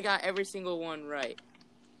 and I got every single one right.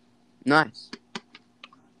 Nice.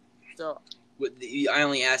 So I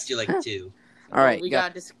only asked you 2. All right. We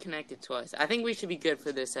got disconnected twice. I think we should be good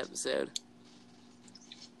for this episode.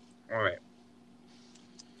 All right.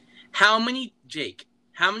 How many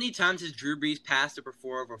times has Drew Brees passed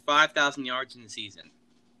for over 5,000 yards in the season?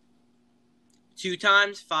 2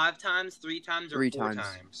 times, 5 times, 3 times, or 3 4 times.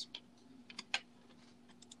 times?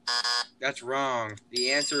 That's wrong.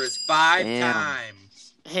 The answer is 5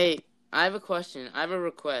 times. Hey, I have a question. I have a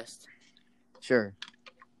request. Sure.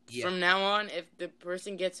 Yeah. From now on, if the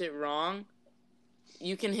person gets it wrong,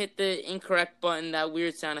 you can hit the incorrect button, that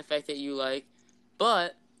weird sound effect that you like.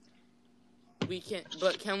 But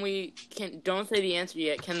don't say the answer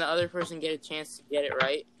yet. Can the other person get a chance to get it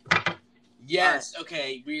right? Yes.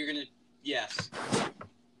 Okay. Yes.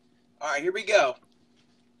 All right. Here we go.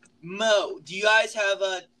 Mo, do you guys have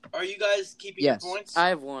are you guys keeping your points? I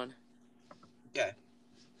have 1. Okay.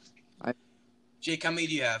 Jake, how many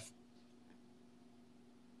do you have?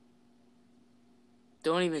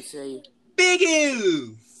 Don't even say. Big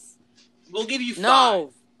oof! We'll give you 5.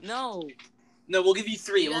 No, we'll give you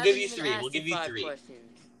 3. We'll give you 3. Questions.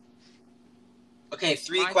 Okay,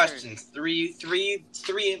 3 My questions. Turn.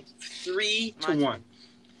 3 to 1.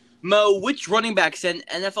 Mo, which running back set an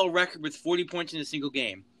NFL record with 40 points in a single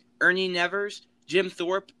game? Ernie Nevers, Jim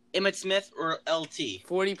Thorpe, Emmitt Smith, or LT?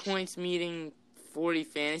 40 points meaning 40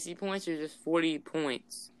 fantasy points, or just 40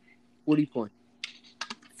 points? 40 points.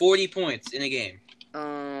 40 points in a game.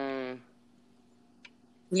 Can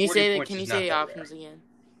you say the options again?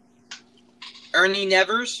 Ernie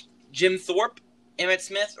Nevers, Jim Thorpe, Emmitt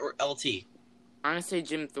Smith, or LT? I'm gonna say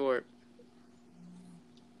Jim Thorpe.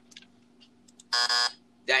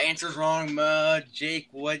 That answer's wrong, Jake.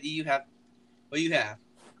 What do you have?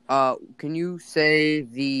 Can you say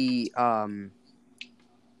the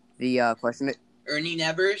question? Ernie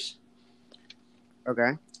Nevers.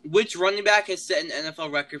 Okay. Which running back has set an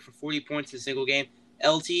NFL record for 40 points in a single game?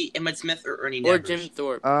 LT, Emmitt Smith, or Ernie Nevers? Or Jim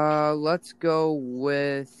Thorpe. Let's go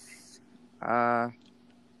with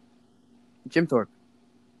Jim Thorpe.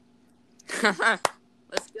 Let's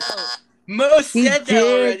go. Mo said that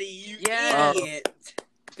already, you idiot.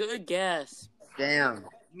 Good guess. Damn.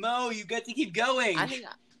 Mo, you got to keep going. I think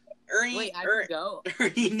Ernie, I can go.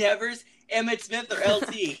 Ernie Nevers, Emmitt Smith, or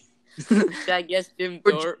LT? Should I guess Jim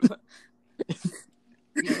Thorpe?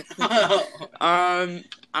 I'm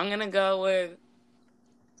gonna go with.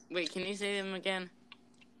 Wait, can you say them again?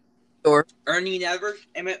 Thorpe. Ernie Nevers,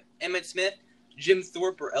 Emmitt Smith, Jim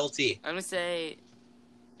Thorpe, or LT? I'm gonna say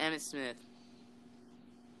Emmitt Smith.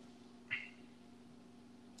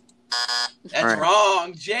 That's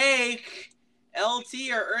wrong, Jake. LT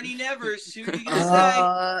or Ernie Nevers? Who are you gonna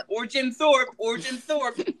say? Or Jim Thorpe?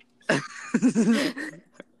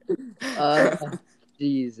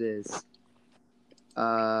 Jesus.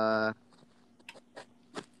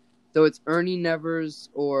 So it's Ernie Nevers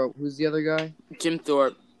or who's the other guy? Jim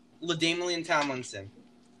Thorpe. LaDainian Tomlinson.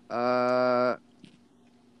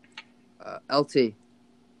 LT.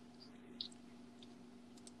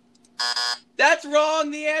 That's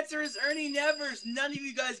wrong. The answer is Ernie Nevers. None of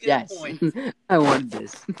you guys get a point. I wanted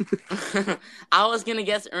this. I was gonna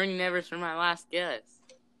guess Ernie Nevers for my last guess.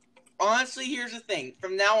 Honestly, here's the thing.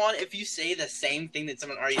 From now on, if you say the same thing that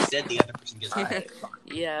someone already said, the other person gets it.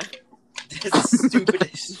 Yeah. That's the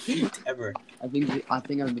stupidest shit ever. I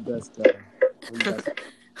think I'm the best.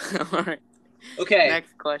 All right. Okay.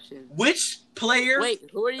 Next question. Which player? Wait,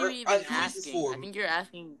 who are you even asking? For? I think you're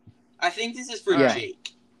asking. I think this is for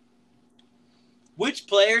Jake. Which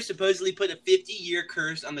player supposedly put a 50-year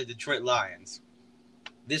curse on the Detroit Lions?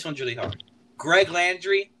 This one's really hard. Greg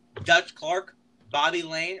Landry, Dutch Clark, Bobby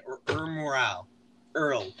Lane, or Earl Morale.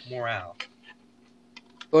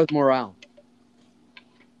 Both Morale.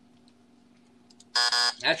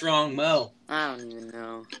 That's wrong, Mo. I don't even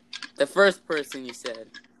know. The first person you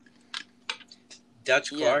said.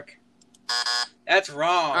 Dutch Clark. That's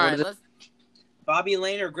wrong. All right, let's. Bobby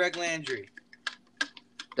Lane or Greg Landry?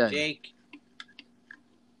 Jake.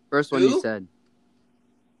 First one you said.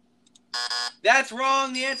 That's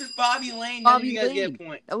wrong. The answer's Bobby Lane. None of you guys get a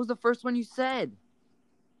point. That was the first one you said.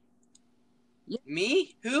 Yeah.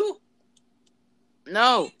 Me? Who?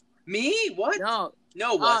 No. Me? What? No.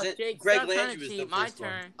 No, it wasn't. Jake, Greg Landry was the my first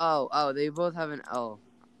turn. one. Oh, they both have an L.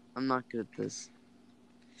 I'm not good at this.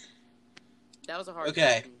 That was a hard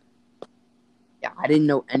question. Yeah, I didn't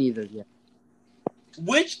know any of those yet.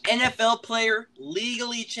 Which NFL player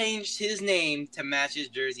legally changed his name to match his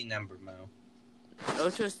jersey number, Mo?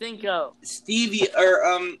 Ocho Cinco.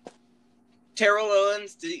 Terrell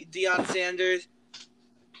Owens, Deion Sanders,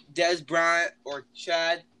 Des Bryant, or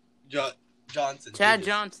Chad Johnson? Chad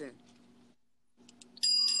Johnson.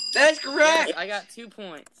 That's correct. Yes, I got 2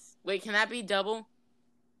 points. Wait, can that be double?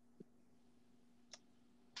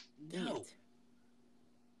 No.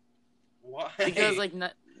 Why? Because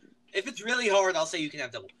if it's really hard, I'll say you can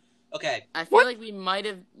have double. Okay. I feel like we might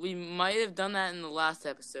have done that in the last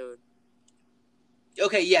episode.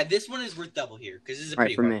 Okay, yeah, this one is worth double here because this is a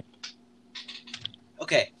pretty hard. Me.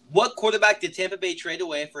 Okay, what quarterback did Tampa Bay trade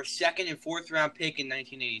away for a second and fourth round pick in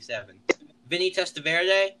 1987? Vinny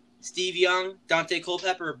Testaverde, Steve Young, Dante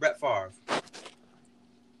Culpepper, or Brett Favre?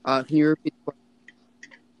 Can you repeat the question?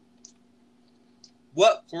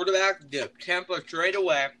 What quarterback did Tampa trade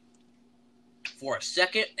away for a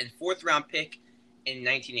second and fourth round pick in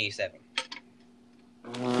 1987?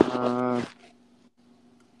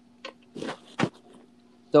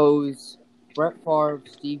 Those Brett Favre,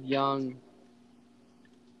 Steve Young,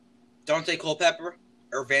 Dante Culpepper,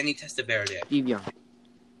 or Vinny Testaverde? Steve Young.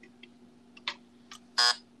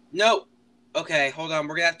 No. Okay, hold on.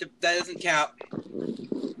 We're gonna have to. That doesn't count.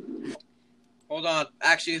 Hold on.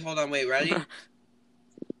 Actually, hold on. Wait, ready?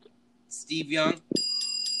 Steve Young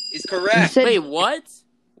is correct. Wait, what?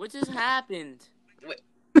 What just happened?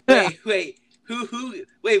 Wait. Who?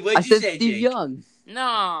 Wait, what did you say, Steve Jake? Young.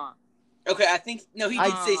 No. Okay, I think no. He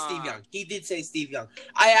did say Steve Young. He did say Steve Young.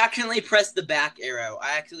 I accidentally pressed the back arrow.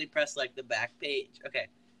 I actually pressed the back page. Okay,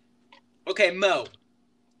 Okay, Mo.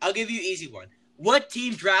 I'll give you an easy one. What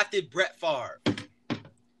team drafted Brett Favre?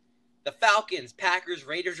 The Falcons, Packers,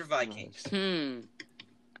 Raiders, or Vikings? I'm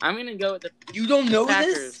gonna go with the. You don't know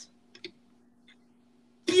Packers. this?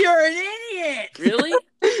 You're an idiot. Really?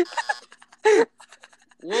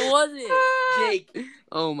 What was it? Jake.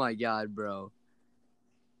 Oh my god, bro.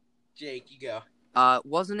 Jake, you go.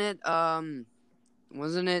 Wasn't it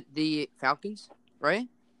the Falcons, right?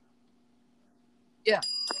 Yeah.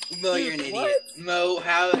 Mo, you're an What? idiot. Mo,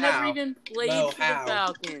 how? He never even played Mo, for how? the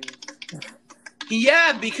Falcons.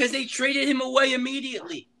 Yeah, because they traded him away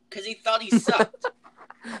immediately. Because he thought he sucked.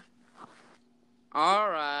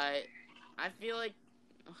 Alright. I feel like...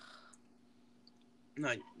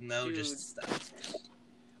 No, Dude. just stop.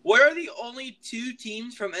 What are the only two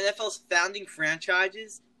teams from NFL's founding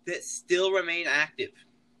franchises that still remain active?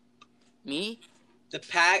 Me? The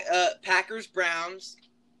Packers, Browns,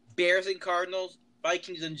 Bears and Cardinals,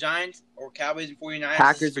 Vikings and Giants, or Cowboys and 49ers?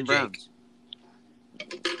 Packers and Browns.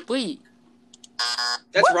 Wait,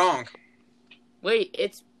 That's wrong. say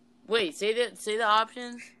the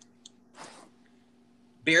options.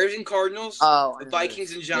 Bears and Cardinals, Oh, the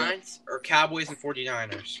Vikings and Giants, or Cowboys and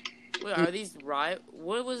 49ers? Wait, are these right?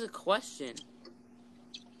 What was the question?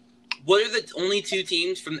 What are the only two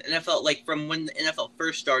teams from the NFL, like from when the NFL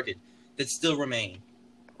first started, that still remain?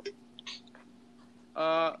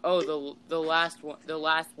 The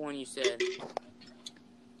last one you said.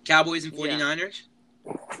 Cowboys and 49ers?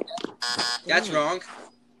 That's wrong.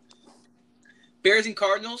 Bears and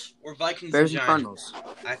Cardinals or Vikings Bears and and Giants?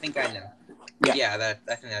 Cardinals. I think I know. Yeah.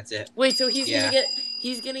 I think that's it. Wait, so he's Yeah.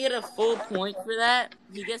 gonna get a full point for that?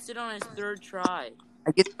 He gets it on his third try.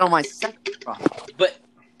 I get it on my second try.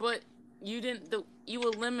 But you didn't. You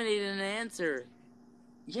eliminated an answer.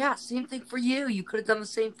 Yeah, same thing for you. You could have done the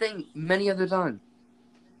same thing many other times.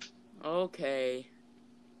 Okay.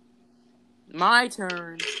 My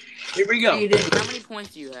turn. here we go. How many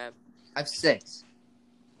points do you have? I have 6.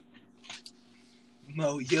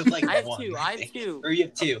 Mo, you have like I have one. two. I have two. Or you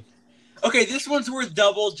have 2. Okay, this one's worth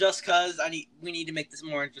double just because we need to make this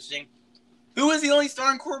more interesting. Who was the only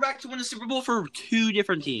starting quarterback to win a Super Bowl for 2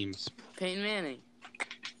 different teams? Peyton Manning.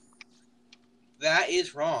 That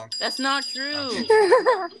is wrong. That's not true.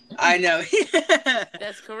 I know.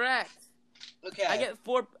 That's correct. Okay.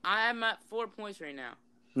 I'm at 4 points right now.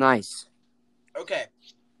 Nice. Okay.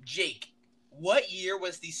 Jake, what year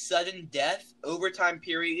was the sudden death overtime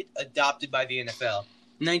period adopted by the NFL?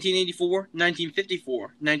 1984, 1954,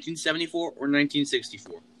 1974, or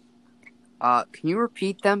 1964? Can you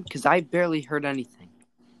repeat them? Because I barely heard anything.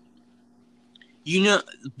 You know,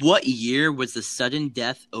 what year was the sudden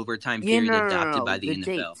death overtime period no, adopted by the the NFL?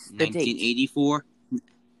 dates, the 1984,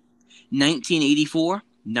 1984,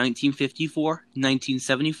 1954,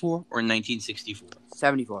 1974, or 1964?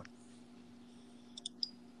 74.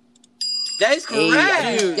 That is correct!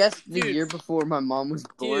 Hey, Dude, I guessed the dude. year before my mom was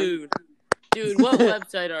born. Dude, what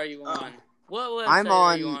website are you on? What website I'm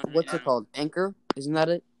are you on, on? what's it called? Anchor? Isn't that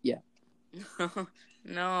it? Yeah.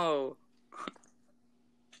 No.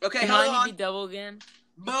 Okay, Can hold mine on. be double again?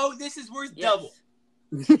 Mo, this is worth Yes. double.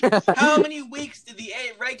 How many weeks did the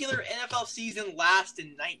regular NFL season last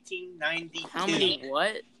in 1992? How many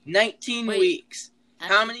what? 19 Wait. weeks.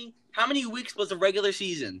 How many weeks was the regular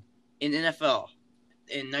season in NFL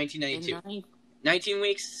in 1992? 19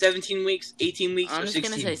 weeks, 17 weeks, 18 weeks, I'm or just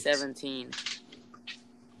 16 gonna say weeks? 17.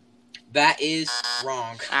 That is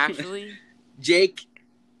wrong. Actually, Jake,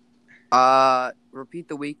 Repeat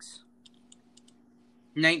the weeks.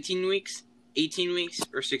 19 weeks, 18 weeks,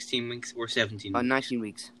 or 16 weeks, or 17 weeks? 19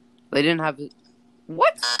 weeks. They didn't have it.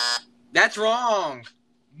 What? That's wrong.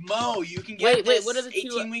 Mo, you can get wait. this. What are the 18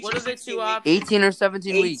 two? weeks What or are the 16 two weeks? options? 18 or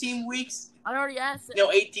 17 weeks. 18 weeks? I already asked.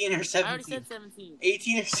 No, 18 or I already 17. said 17.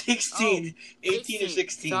 18 or 16. 18 or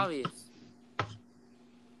 16. It's obvious.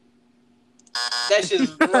 That's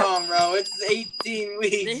just wrong, bro. It's 18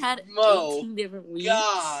 weeks. They had Mo. 18 different weeks.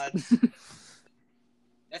 God.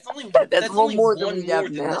 That's only That's one only more than one we more have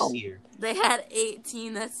than now. this year. They had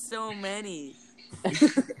 18. That's so many.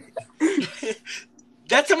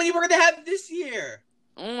 That's how many we're gonna have this year.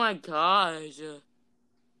 Oh my gosh.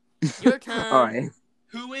 Your turn. All right.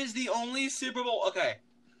 Who is the only Super Bowl? Okay.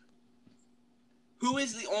 Who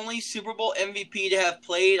is the only Super Bowl MVP to have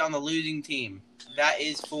played on the losing team? That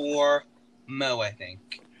is for Mo, I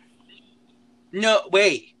think. No,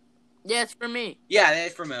 wait. Yeah, it's for me. Yeah, that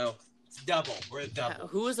is for Mo. It's double. We're at double.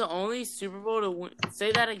 Who was the only Super Bowl to win?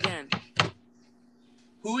 Say that again.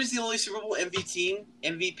 Who is the only Super Bowl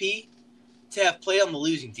MVP to have played on the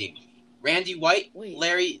losing team? Randy White, Wait.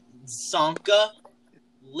 Larry Zonka,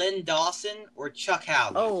 Len Dawson, or Chuck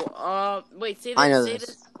Howley? Oh, wait. Say I know say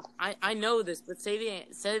this. I know this, but say the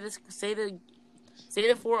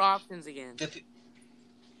 4 options again.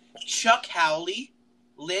 Chuck Howley,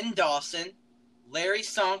 Lynn Dawson, Larry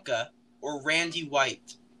Sonka, or Randy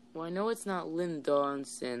White. Well, I know it's not Lynn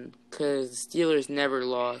Dawson because the Steelers never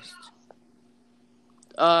lost.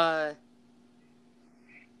 The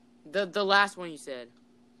last one you said.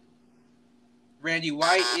 Randy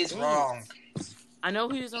White is wrong. I know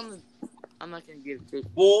he was on the. I'm not gonna give Jake.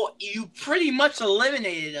 Well, you pretty much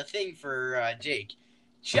eliminated a thing for Jake.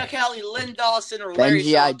 Chuck Howley, Lynn Dawson, or Larry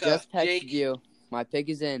Bengie, Sonka. I just texted Jake, you. My pick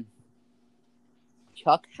is in.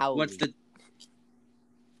 Chuck Howley. what's the?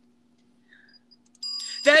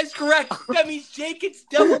 That is correct. That means Jake gets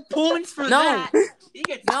double points for that. He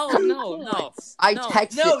gets No. I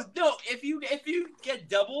texted. No. If you get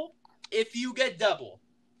double, if you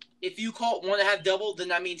want to have double, then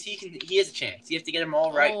that means he has a chance. You have to get them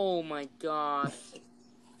all right. Oh my gosh.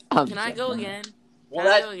 Can I go again? Well,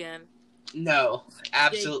 Can I go again? No,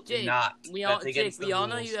 absolutely Jake, not. We all That's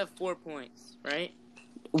know you have 4 points, right?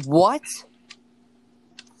 What?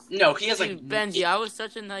 No, he has Dude, Bengie, I was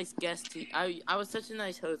such a nice guest to I was such a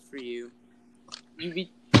nice host for you.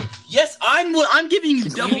 Yes, I'm giving you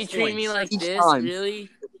double You points. treat me like Each this, time. really?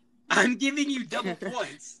 I'm giving you double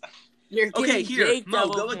points. You're Okay, giving here, Jake Mo,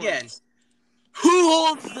 double go points. again. Who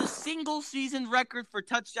holds the single season record for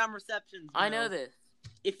touchdown receptions? I Mo? know this.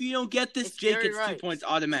 If you don't get this, It's Jake Jerry gets Rice. 2 points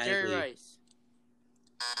automatically. Jerry Rice.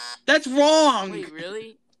 That's wrong. Wait,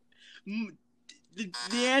 really?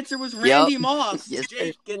 The answer was Randy Moss. Yes.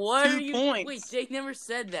 Jake gets What 2 are you? points. Wait, Jake never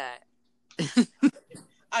said that.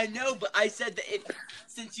 I know, but I said that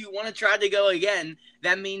since you want to try to go again,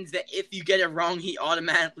 that means that if you get it wrong, he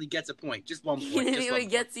automatically gets a point. Just 1 He point. didn't Just 1 even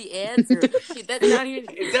point. get the answer. That's not even.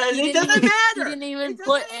 It doesn't matter. He didn't even It doesn't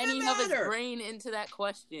put even any of his matter. brain into that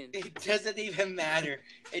question. It doesn't even matter.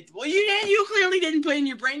 You clearly didn't put in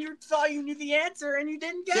your brain. You thought you knew the answer, and you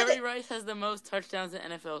didn't get Jerry it. Rice has the most touchdowns in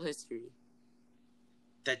NFL history.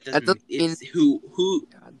 That That doesn't. doesn't mean- It's who.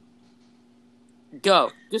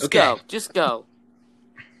 Go. Just Okay. go. Just go.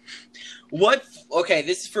 What? Okay,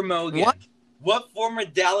 this is for Mo again. What? What former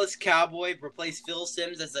Dallas Cowboy replaced Phil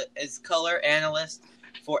Simms as color analyst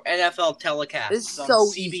for NFL telecasts This is on so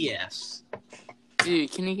CBS?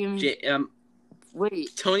 Dude, can you give me...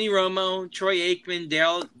 Wait. Tony Romo, Troy Aikman,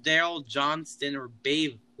 Daryl Johnston, or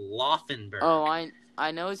Babe Laufenberg. Oh,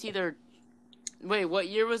 I know it's either... Wait, what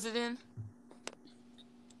year was it in?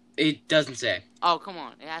 It doesn't say. Oh, come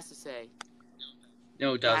on. It has to say.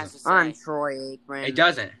 No, it It has doesn't. to say. I'm Troy Aikman. It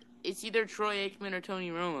doesn't. It's either Troy Aikman or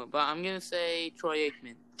Tony Romo, but I'm going to say Troy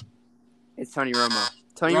Aikman. It's Tony Romo.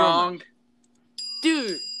 Tony Wrong.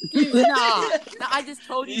 Dude, nah. I just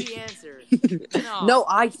told you the answer. Romo. No,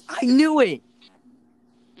 I knew it.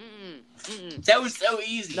 Mm-mm. That was so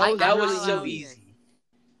easy. No, that I'm was not so allowing easy. it.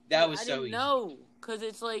 That was I so didn't easy. know, because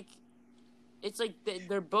it's like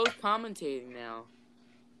they're both commentating now.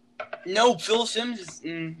 No, Phil Simms is.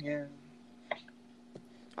 Yeah.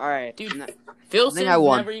 All right, Dude, I Phil think Simms I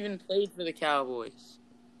won. never even played for the Cowboys.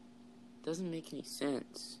 Doesn't make any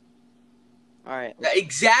sense. All right.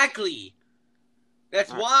 Exactly. That's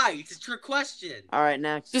Alright. why. It's a trick question. All right,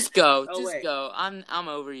 next. Just go. Oh, Just wait. go. I'm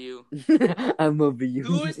over you. I'm over you.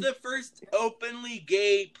 Who is the first openly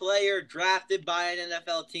gay player drafted by an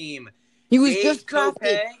NFL team? He was Dave just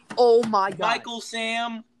drafted. Kopay, Oh my god. Michael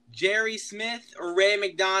Sam, Jerry Smith, or Ray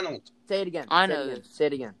McDonald? Say it again. I Say it know again. this. Say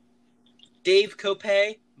it again. Dave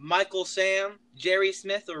Kopay, Michael Sam, Jerry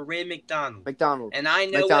Smith, or Ray McDonald? McDonald. And I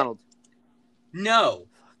know McDonald. No,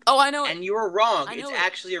 Oh, I know it. and you were wrong. I know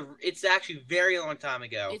It's actually a very long time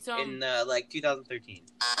ago. It's, in like 2013.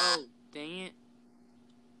 Oh, dang it.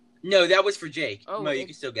 No, that was for Jake. Oh, Mo, you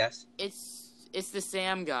can still guess. It's the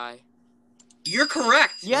Sam guy. You're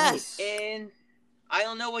correct. Yes. And I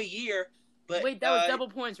don't know what year, but Wait, that was double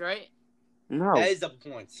points, right? No. That is double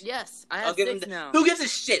points. Yes, I I'll have give him. 6 now. Who gives a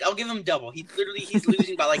shit? I'll give him double. He's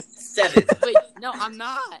losing by like 7. Wait, no, I'm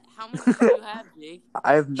not. How many do you have, Jake?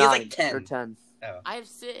 I have He has 9 like 10. or 10. I have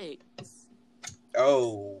 6.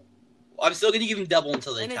 Oh, I'm still gonna give him double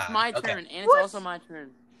until they And tie. it's my Okay. turn, and it's also my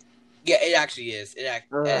turn. Yeah, it actually is. It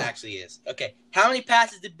actually is. Okay, how many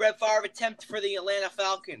passes did Brett Favre attempt for the Atlanta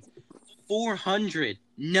Falcons? 400.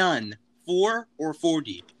 None. 4 or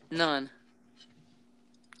 40. None.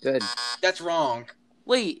 Good. That's wrong.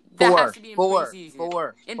 Wait, that 4. has to be in 4. preseason.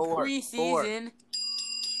 4. In 4. preseason?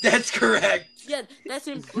 That's correct. Yeah, that's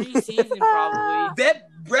in preseason probably.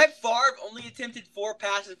 Brett Favre only attempted 4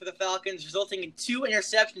 passes for the Falcons, resulting in 2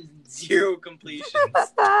 interceptions and 0 completions.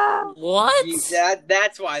 What?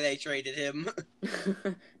 That's why they traded him.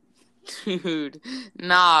 Dude,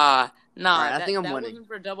 nah. Nah, right, I think I'm that winning. wasn't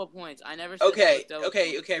for double points. I never said that was double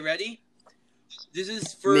points. Okay, ready? This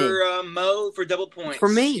is for Mo for double points. For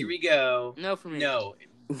me. Here we go. No, for me. No.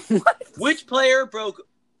 What? Which player broke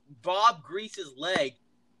Bob Grease's leg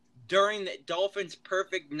during the Dolphins'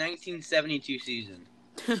 perfect 1972 season?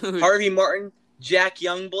 Harvey Martin, Jack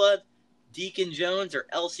Youngblood, Deacon Jones, or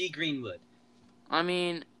L.C. Greenwood? I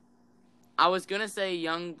mean, I was going to say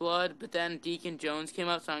Youngblood, but then Deacon Jones came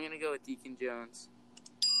up, so I'm going to go with Deacon Jones.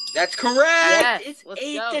 That's correct. Yes, it's let's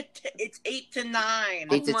 8 go. It's 8 to 9.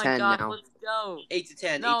 8 to oh my 10 God, now. let's go. 8 to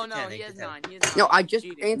 10. No, 8 to 10. he 8 has to 10. 9. He has 9. No, I just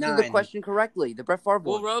Cheating. answered the 9. question correctly. The Brett Favre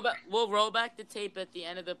one. We'll roll back the tape at the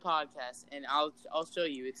end of the podcast, and I'll show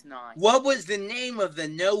you it's 9. What was the name of the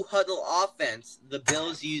no-huddle offense the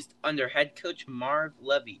Bills used under head coach Marv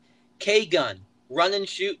Levy? K-Gun, Run and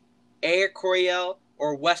Shoot, Air Coryell,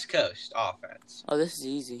 or West Coast offense? Oh, this is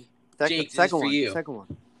easy. Jake, this is for you. Second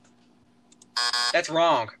one. That's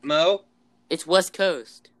wrong. Mo? It's West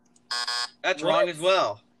Coast. That's wrong as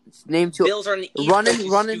well. It's named to Bills are on the East Coast,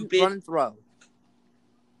 run stupid. and throw.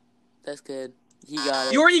 That's good. He got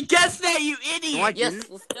it. You already guessed that, you idiot! No, I Yes,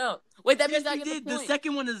 didn't. let's go. Wait, that Yes, means I you get did. the point. The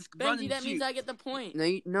second one is run Bengie, and that shoot. means I get the point.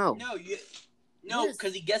 No. No, Yes.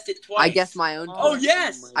 because he guessed it twice. I guessed my own. Oh, twice.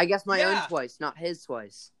 yes! I guessed my own Yeah. twice, not his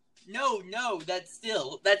twice. No, that's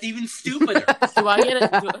even stupider. Do I get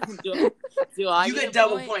it? Do I You get get a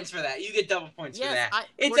double point? points for that. You get double points for Yes, that.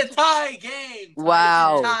 It's a tie game.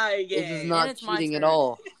 Wow. It's a tie game. This is not it's my cheating at turn.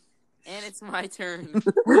 all. And it's my turn.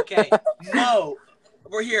 Okay, Mo,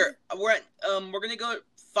 we're here. We're gonna go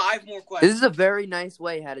 5 more questions. This is a very nice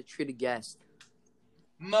way how to treat a guest.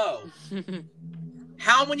 Mo,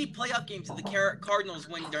 how many playoff games did the Cardinals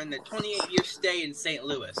win during their 28-year stay in St.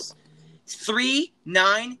 Louis? 3,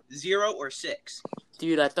 9, 0, or 6?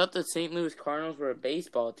 Dude, I thought the St. Louis Cardinals were a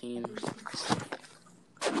baseball team.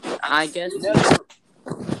 I guess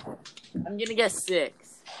I'm gonna guess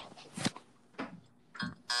 6.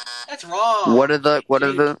 That's wrong. What are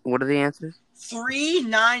the answers? 3,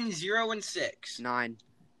 9, 0, and 6. 9.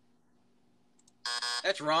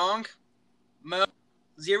 That's wrong. Mo,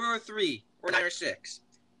 0 or 3, or 9 or 6.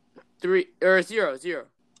 3 or 0.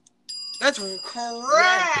 That's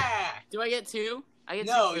correct. Do I get 2? I get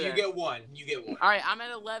 2. No, for you that. get 1. You get 1. All right, I'm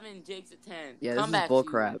at 11. Jake's at 10. Yeah, Come this back,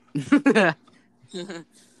 is bullcrap.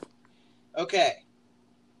 Okay.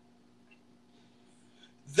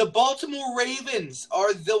 The Baltimore Ravens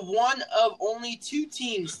are the one of only 2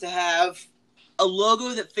 teams to have a logo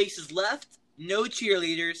that faces left, no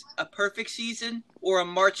cheerleaders, a perfect season, or a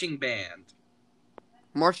marching band.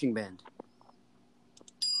 Marching band.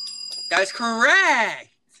 That's correct.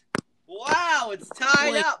 Wow, it's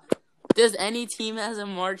tied Wait. up. Does any team has a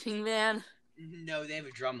marching band? No, they have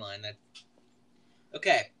a drum line.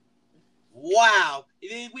 Okay. Wow.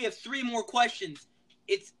 We have 3 more questions.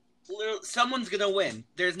 It's someone's gonna win.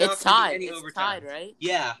 There's not It's gonna tied. be any It's overtime. tied, right?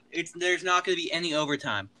 Yeah, there's not gonna be any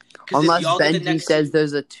overtime. 'Cause Unless if y'all get the Benji next says 2,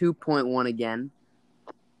 there's a 2.1 again.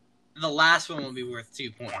 the last one will be worth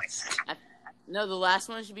 2 points. No, the last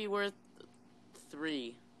one should be worth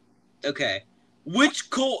 3. Okay. Which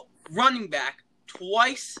Colt running back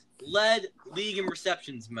twice led league in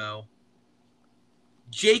receptions, Mo?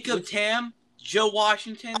 Jacob Tam, Joe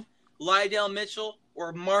Washington, Lydell Mitchell,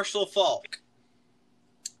 or Marshall Falk?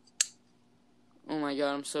 Oh my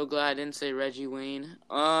God, I'm so glad I didn't say Reggie Wayne.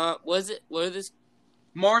 What are this?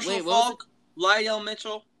 Marshall Wait, what was Falk, Lydell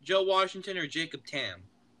Mitchell, Joe Washington, or Jacob Tam?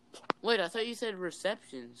 Wait, I thought you said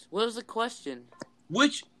receptions. What was the question?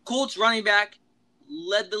 Which Colts running back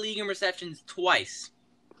led the league in receptions twice?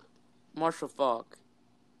 Marshall Falk.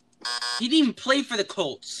 He didn't even play for the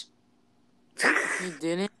Colts. He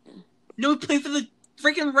didn't? No, he played for the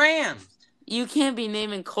freaking Rams. You can't be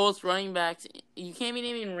naming Colts running backs. You can't be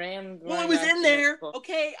naming Rams. Well, it running was backs in there. Colts.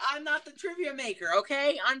 Okay, I'm not the trivia maker.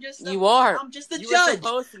 Okay, I'm just. You are. I'm just the You were judge.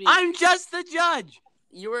 supposed to be. I'm just the judge.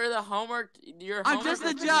 You were the homework. You're. I'm just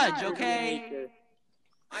the judge, okay? maker.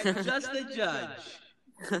 I'm just the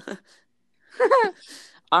judge.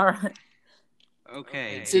 All right.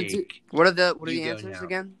 Okay. So What are the You go answers now.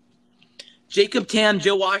 again? Jacob Tam,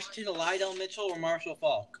 Joe Washington, Lydell Mitchell, or Marshall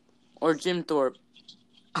Falk? Or Jim Thorpe.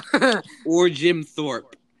 Or Jim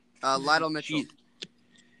Thorpe. Lydell Mitchell. Jeez.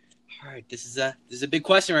 All right, this is a big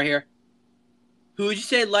question right here. Who would you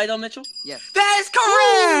say, Lydell Mitchell? Yes. That is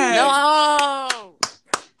correct. No.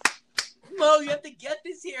 Mo, you have to get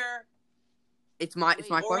this here. It's my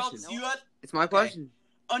Or question. else you have. It's my Okay. question.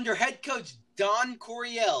 Under head coach Don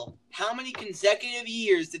Coryell, how many consecutive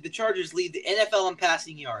years did the Chargers lead the NFL in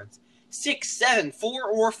passing yards? 6, 7, 4,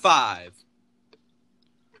 or 5?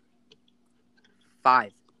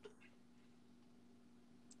 5.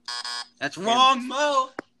 That's wrong, Mo.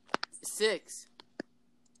 6.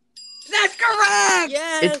 That's correct!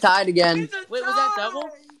 Yes! It's tied again. Wait, was that double?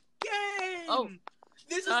 Game! Oh.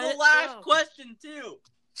 This is the last question, too.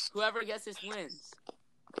 Whoever gets this wins.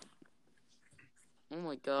 Oh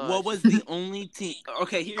my god. What was the only team?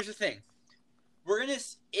 Okay, here's the thing. We're gonna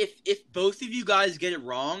if both of you guys get it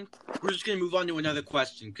wrong, we're just gonna move on to another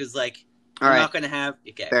question because we're not gonna have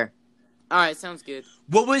Fair. All right, sounds good.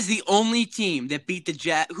 What was the only team that beat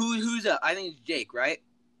the Who's up? I think it's Jake, right?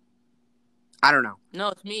 I don't know. No,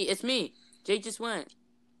 it's me. It's me. Jake just went.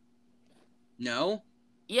 No.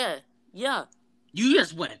 Yeah. You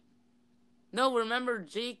just went. No, remember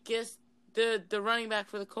Jake guessed the running back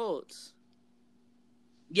for the Colts.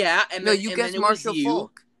 Yeah, you guessed Marshall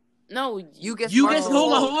Faulk. No, you guessed.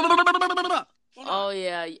 Hold on. Oh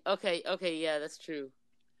yeah. Okay. Yeah, that's true.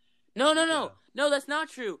 No, that's not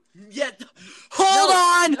true. Yeah. Hold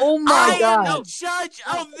on. Oh my god. I am the judge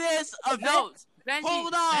of this event. No, Bengie,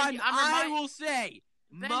 Hold on. Bengie, I will say,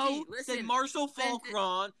 Bengie, Mo listen, said Marshall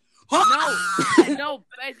Falkron. No,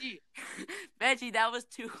 Bengie, that was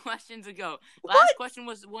 2 questions ago. Last question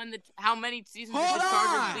was how many seasons did the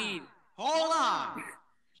Chargers lead? Hold on.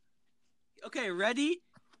 Okay, ready?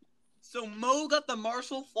 So Mo got the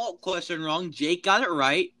Marshall Faulk question wrong. Jake got it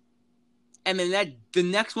right. And then the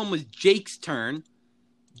next one was Jake's turn.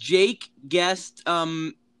 Jake guessed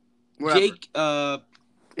Whatever. Jake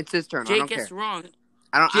It's his turn. Jake guessed wrong.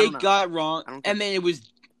 Jake got wrong. And then it was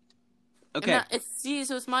okay.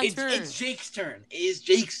 So it's my turn. It's Jake's turn. It is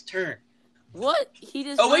Jake's turn. What? He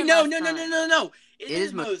just Oh wait, no. time. It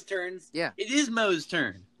is Mo's turn. Yeah. It is Mo's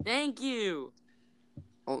turn. Thank you.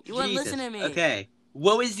 Oh, you wouldn't listen to me. Okay.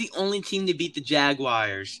 What was the only team to beat the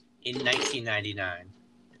Jaguars in 1999?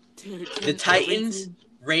 Dude, The Titans,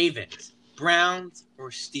 Ravens, Browns, or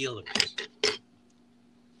Steelers?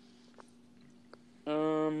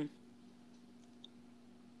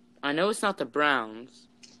 I know it's not the Browns.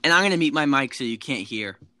 And I'm gonna mute my mic so you can't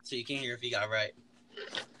hear. So you can't hear if you got it right.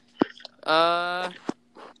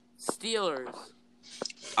 Steelers.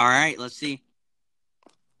 All right, let's see.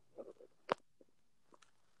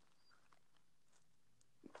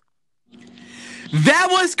 That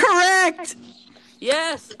was correct.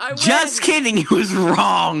 Yes, I win. Just kidding, he was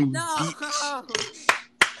wrong. No.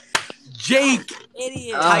 Jake,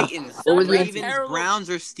 Idiot. Titans, Ravens, terrible. Browns,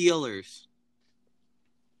 or Steelers?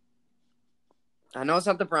 I know it's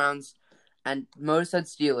not the Browns, and Mo said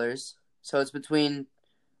Steelers, so it's between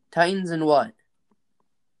Titans and what?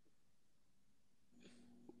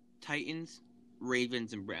 Titans,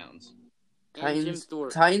 Ravens, and Browns. And Jim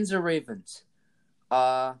Thorpe. Titans or Ravens?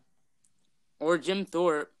 Or Jim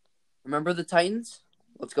Thorpe. Remember the Titans?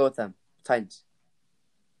 Let's go with them. Titans.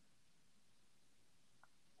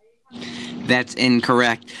 That's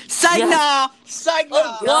incorrect. Signal!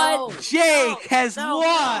 Signal! What? Jake has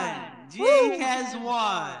won! Jake has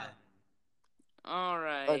won! All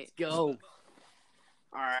right. Let's go.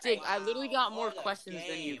 All right. Jake, I literally got more questions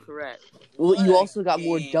than you, correct? Well, you also got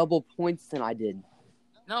more double points than I did.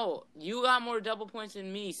 No, you got more double points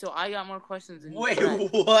than me, so I got more questions than you. Wait,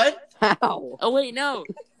 correct. what? How? Oh, wait, no.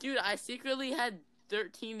 Dude, I secretly had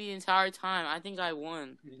 13 the entire time. I think I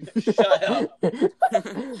won. Shut up.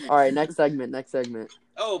 All right, next segment.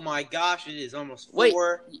 Oh my gosh, it is almost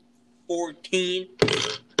 4:14.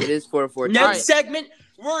 It is 4:14. Next segment,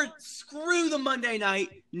 screw the Monday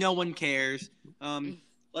night. No one cares.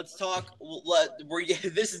 Let's talk.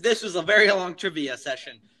 This was a very long trivia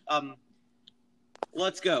session.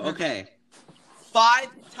 Let's go. Okay. 5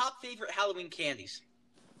 top favorite Halloween candies.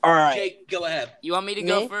 All right. Jake, go ahead. You want me to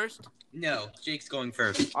go first? No, Jake's going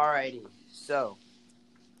first. Alrighty. So,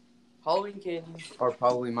 Halloween candies are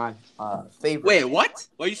probably my favorite. Wait, what?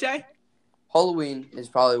 What you say? Halloween is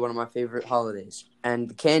probably one of my favorite holidays, and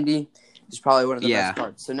the candy is probably one of the best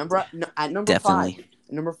parts. So at number five,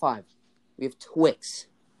 we have Twix.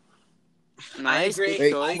 Nice. Very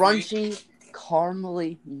crunchy,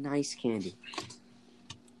 caramely, nice candy.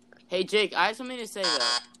 Hey, Jake, I have something to say, though.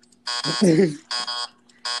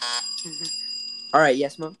 All right,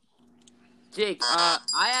 yes, Mom? Jake,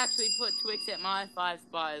 I actually put Twix at my 5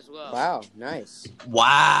 spot as well. Wow, nice.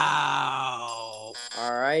 Wow.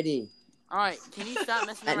 Alrighty. All right, can you stop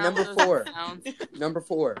messing At around number with those 4. sounds? Number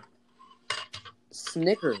 4.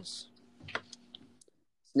 Snickers.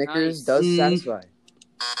 Snickers Nice. does satisfy.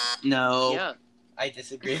 No. Yeah. I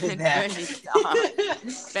disagree with that.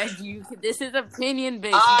 Bengie, this is opinion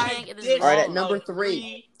based. You can't get this All right, wrong.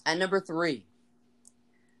 at number 3,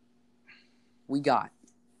 we got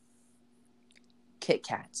Kit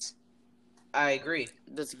Kats. I agree.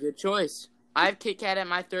 That's a good choice. I have Kit Kat at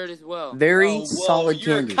my 3rd as well. Very solid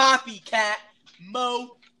you're candy. a copycat,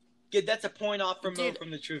 Mo. Good, that's a point off from Mo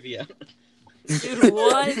from the trivia. Dude,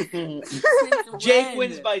 what? Jake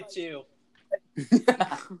wins by 2.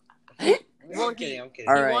 Well, I'm kidding. He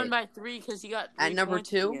right. won by 3 because he got 3 At number points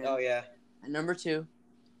 2? again. Oh, yeah. At number 2,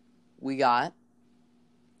 we got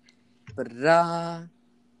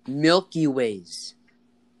Milky Ways.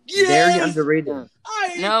 Yes! Very underrated.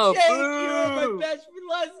 No, Jake, boo! you're my best friend.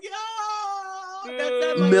 Let's go! Boo! That's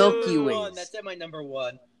at my Milky number Ways. 1. That's at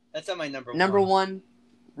my number 1. Number 1,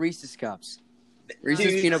 Reese's Cups.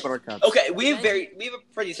 Reese's Peanut Butter Cups. Okay, we have a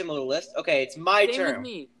pretty similar list. Okay, it's my Same turn. with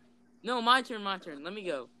me. No, my turn. Let me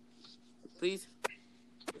go. Please.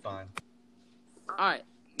 Fine. Alright.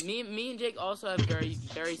 Me and Jake also have very,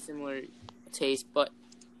 very similar taste, but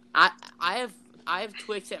I have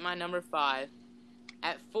Twix at my number 5.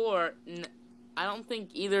 At 4, I don't think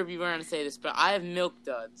either of you are going to say this, but I have Milk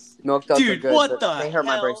Duds. Milk Duds Dude, are good. what the They hurt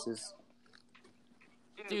my hell? braces.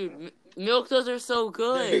 Dude, Milk Duds are so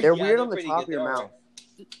good. They're weird on the top of your mouth.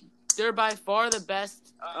 They're by far the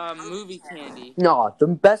best movie candy. No, the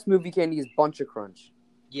best movie candy is Bunch of Crunch.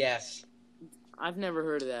 Yes. I've never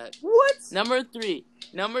heard of that. What? Number 3,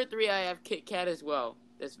 I have Kit Kat as well.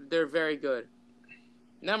 They're very good.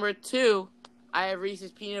 Number 2, I have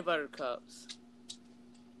Reese's Peanut Butter Cups.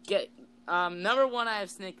 Number 1, I have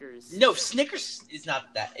Snickers. No, Snickers is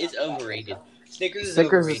not that. It's overrated. Snickers is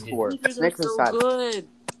Snickers overrated. is 4. Snickers are so good.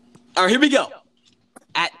 All right, here we go.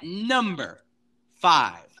 At number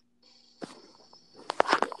 5.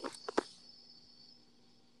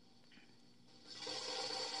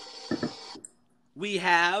 We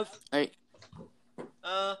have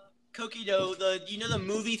cookie dough. The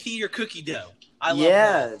movie theater cookie dough. I love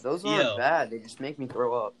that. Those aren't bad. They just make me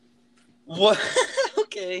throw up. What?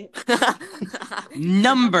 Okay.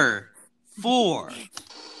 Number 4.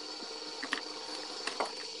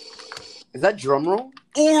 Is that drum roll?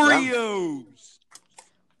 Oreos.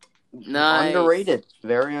 Nice. Underrated.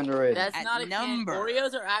 Very underrated. That's At not a number. candy.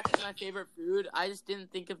 Oreos are actually my favorite food. I just didn't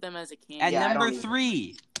think of them as a candy. At Yeah, I number don't either.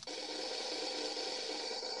 3.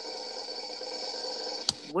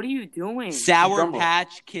 What are you doing? Sour Drum roll.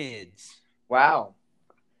 Patch Kids. Wow.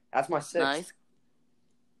 That's my 6th. Nice.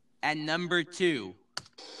 At number 2.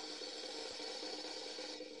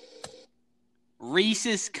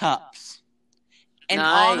 Reese's Cups. An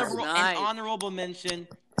honorable mention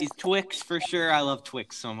is Twix for sure. I love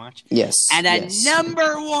Twix so much. Yes. And at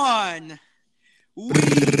number 1, we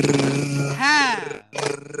have.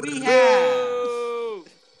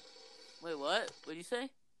 Wait, what? What'd you say?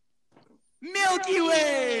 Milky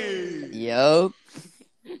Way. Yup.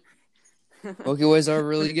 Milky Ways are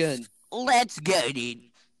really good. Let's go, dude.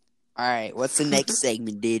 All right. What's the next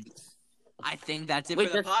segment, dude? I think that's it Wait,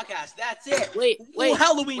 for the podcast. That's it. Wait.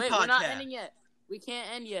 Halloween Wait, podcast. we're not ending yet. We can't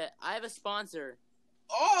end yet. I have a sponsor.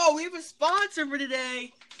 Oh, we have a sponsor for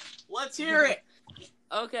today. Let's hear it.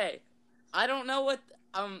 Okay. I don't know what...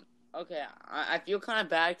 Okay, I feel kind of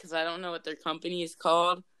bad because I don't know what their company is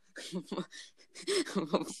called.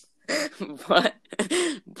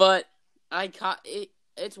 but I caught it.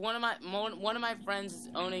 It's one of my friends is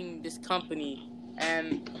owning this company,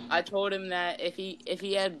 and I told him that if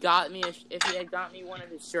he had got me one of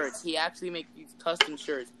his shirts, he actually makes these custom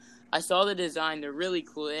shirts. I saw the design; they're really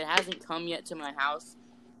cool. It hasn't come yet to my house,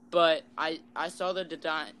 but I saw the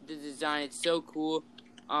design. It's so cool.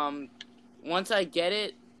 Once I get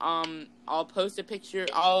it, I'll post a picture.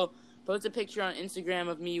 I'll post a picture on Instagram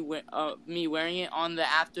of me wearing it on the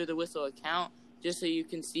After the Whistle account, just so you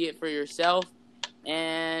can see it for yourself.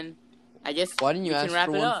 And I guess Why didn't you ask wrap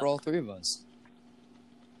for it one up. for all 3 of us?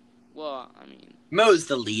 Well, I mean, Mo's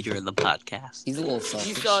the leader of the podcast. He's a little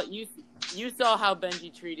selfish. you saw how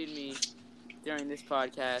Bengie treated me during this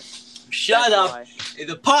podcast. Shut That's up. why.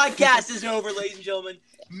 The podcast is over, ladies and gentlemen.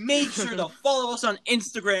 Make sure to follow us on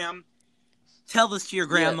Instagram. Tell this to your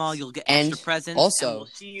grandma. Yes. You'll get And extra presents. also, and we'll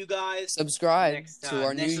see you guys. Subscribe next to time.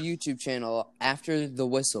 our new YouTube channel, After the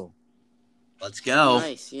Whistle. Let's go.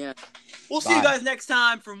 Nice, yeah. We'll see you Bye. guys next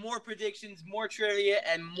time for more predictions, more trivia,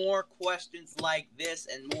 and more questions like this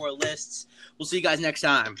and more lists. We'll see you guys next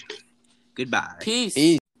time. Goodbye. Peace.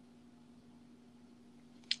 Peace.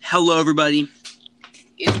 Hello, everybody.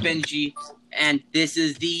 It's Bengie, and this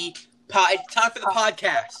is the time for the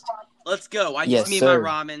podcast. Let's go. I Yes, just made sir. my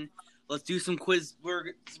ramen. Let's do some quiz. We're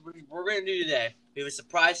gonna do today. We have a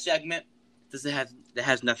surprise segment. That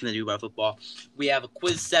has nothing to do about football. We have a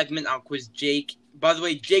quiz segment. I'll quiz Jake. By the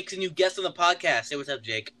way, Jake's a new guest on the podcast. Say what's up,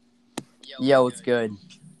 Jake. Yo, it's good.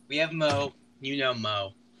 We have Mo. You know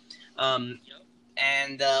Mo.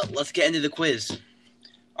 And let's get into the quiz.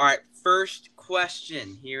 All right, first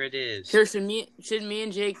question. Here it is. Here, should me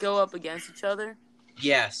and Jake go up against each other?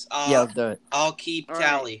 Yes. Yeah, let's do it. I'll keep All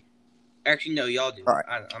tally. Actually, no, y'all do. All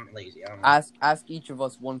right. I'm lazy. I don't know. Ask each of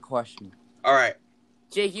us one question. All right.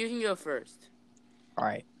 Jake, you can go first. All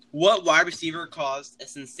right. What wide receiver caused a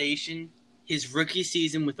sensation his rookie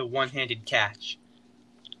season with a one-handed catch?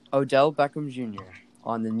 Odell Beckham Jr.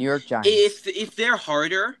 on the New York Giants. If they're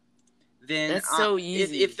harder, then that's so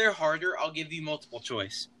easy. If they're harder, I'll give you multiple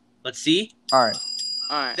choice. Let's see. All right.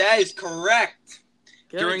 That is correct.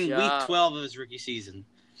 Good During job. week 12 of his rookie season.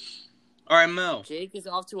 All right, Mo. Jake is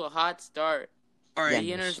off to a hot start. All right.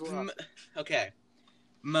 Beginner's luck. Okay.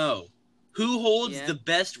 Mo, who holds the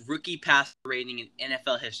best rookie passer rating in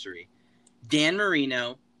NFL history? Dan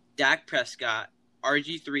Marino, Dak Prescott,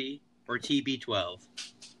 RG3, or TB12?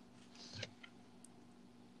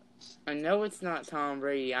 I know it's not Tom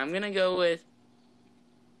Brady. I'm gonna go with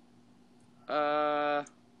Dan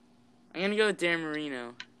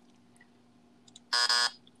Marino.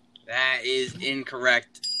 That is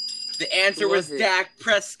incorrect. The answer was Dak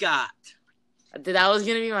Prescott. That was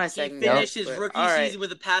going to be my second. He finished his rookie season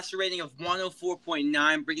with a passer rating of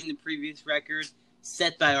 104.9, breaking the previous record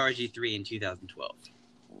set by RG3 in 2012.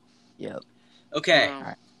 Yep. Okay.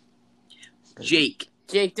 Wow. Jake,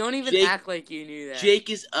 don't even act like you knew that. Jake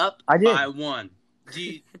is up by 1.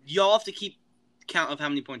 Y'all have to keep count of how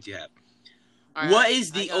many points you have. What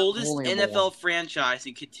is the oldest NFL franchise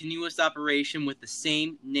in continuous operation with the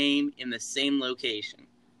same name in the same location?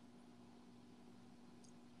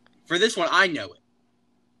 For this one, I know it.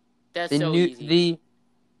 That's so easy.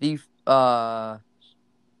 Do you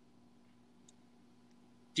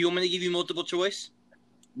want me to give you multiple choice?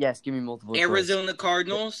 Yes, give me multiple choice. Arizona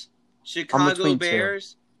Cardinals, Chicago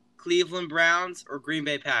Bears, Cleveland Browns, or Green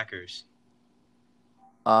Bay Packers?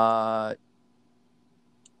 The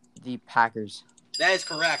Packers. That is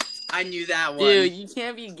correct. I knew that one. Dude, you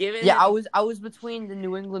can't be giving. Yeah, I was between the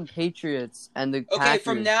New England Patriots and the Packers. Okay,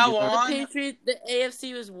 from now on, the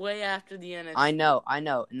AFC was way after the NFC. I know,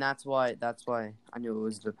 and that's why I knew it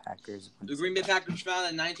was the Packers. The Green Bay Packers were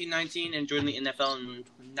founded in 1919 and joined the NFL in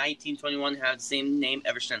 1921. Have the same name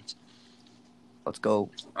ever since. Let's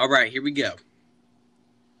go. All right, here we go.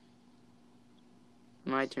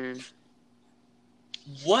 My turn.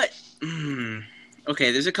 What?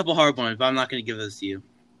 Okay, there's a couple hard ones, but I'm not going to give those to you.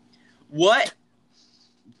 What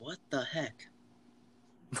the heck?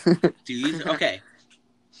 Dude, okay.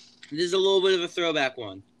 This is a little bit of a throwback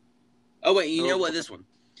one. Oh, wait, you know what? This one.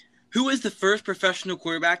 Who was the first professional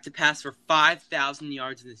quarterback to pass for 5,000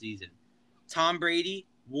 yards in the season? Tom Brady,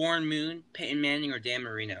 Warren Moon, Peyton Manning, or Dan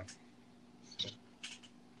Marino?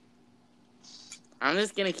 I'm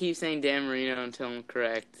just going to keep saying Dan Marino until I'm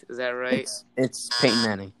correct. Is that right? It's Peyton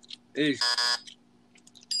Manning. It is.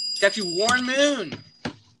 It's actually Warren Moon.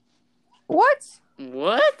 What?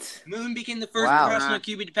 Moon became the first professional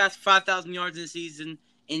QB to pass 5,000 yards in a season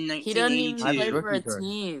in 1982. He doesn't even play for a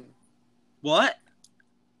team. What?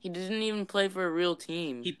 He didn't even play for a real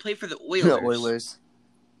team. He played for the Oilers. The Oilers.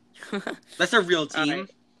 That's a real team.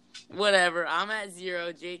 Right. Whatever. I'm at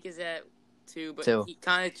 0. Jake is at 2, but he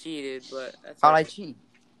kind of cheated. But that's how'd I cheat?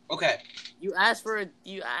 Okay. You asked for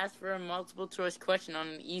a multiple choice question on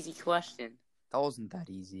an easy question. That wasn't that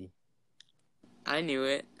easy. I knew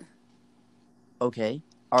it. Okay.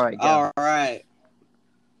 All right. Go. All right.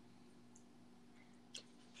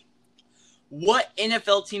 What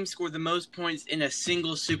NFL team scored the most points in a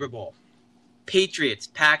single Super Bowl? Patriots,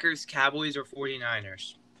 Packers, Cowboys, or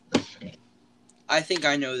 49ers? I think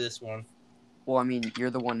I know this one. Well, I mean, you're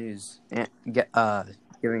the one who's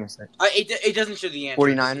giving us that. It doesn't show the answer.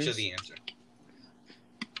 49ers? It doesn't show the answer.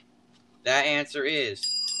 That answer is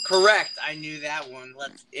correct. I knew that one.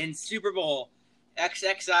 In Super Bowl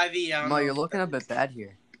XXIV. Mo, you're looking a bit bad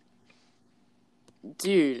here.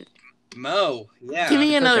 Dude. Mo, yeah. Give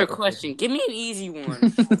me another question. Give me an easy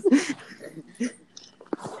one.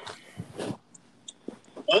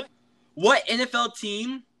 What NFL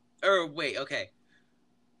team?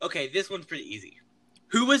 Okay, this one's pretty easy.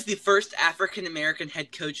 Who was the first African American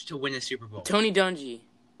head coach to win a Super Bowl? Tony Dungy.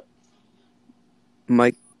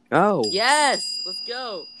 Mike. Oh. Yes. Let's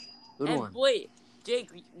go. Good one. Wait, Jake,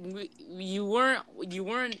 you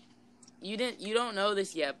don't know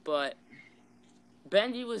this yet, but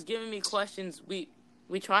Bengie was giving me questions. We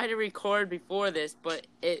tried to record before this, but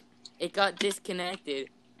it got disconnected,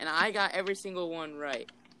 and I got every single one right.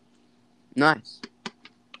 Nice.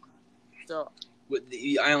 So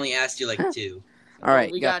I only asked you like 2. All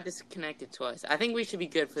right. We got disconnected twice. I think we should be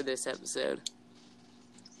good for this episode.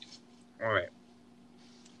 All right.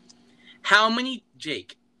 How many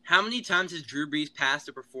times has Drew Brees passed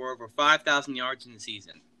for over 5,000 yards in the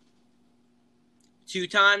season? 2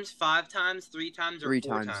 times, 5 times, 3 times, or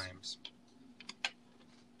 4 times?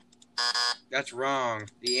 That's wrong.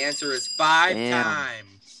 The answer is 5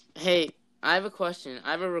 times. Hey, I have a question.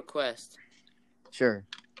 I have a request. Sure.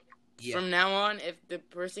 Yeah. From now on, if the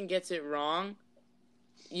person gets it wrong,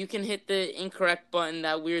 you can hit the incorrect button,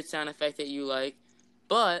 that weird sound effect that you like.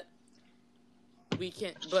 But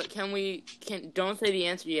don't say the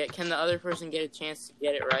answer yet. Can the other person get a chance to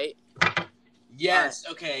get it right? Yes.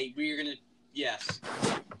 Okay. Yes.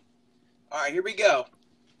 All right. Here we go.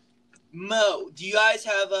 Mo, do you guys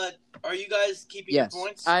have are you guys keeping your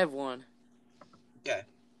points? I have one. Okay.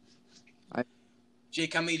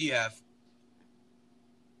 Jake, how many do you have?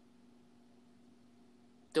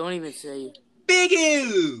 Don't even say. Big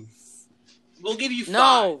oof! We'll give you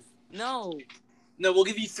 5. No, we'll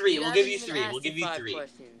give you 3. We'll give you 3.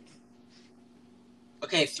 Questions.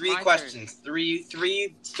 Okay, 3 My questions. Turn. 3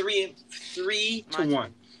 to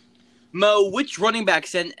 1. Mo, which running back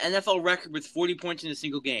set an NFL record with 40 points in a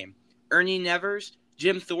single game? Ernie Nevers,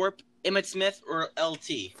 Jim Thorpe, Emmitt Smith, or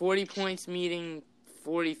LT? 40 points meaning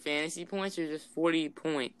 40 fantasy points or just 40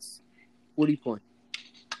 points? 40 points.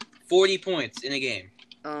 40 points in a game.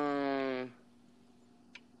 Can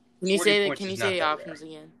you say the options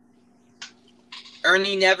again?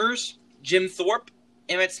 Ernie Nevers, Jim Thorpe,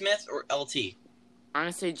 Emmitt Smith, or LT? I'm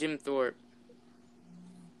gonna say Jim Thorpe.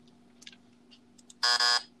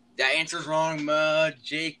 That answer's wrong,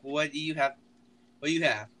 Jake. What do you have?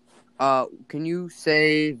 Can you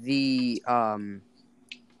say the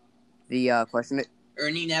question?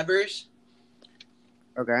 Ernie Nevers.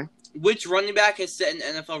 Okay. Which running back has set an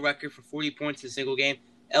NFL record for 40 points in a single game?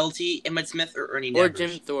 LT, Emmitt Smith, or Ernie Nevers? Or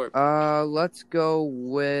Jim Thorpe. Let's go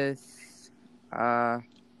with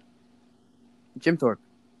Jim Thorpe.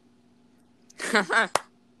 Let's go.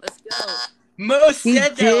 Mo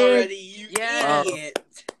said that already, you idiot.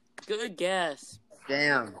 Good guess.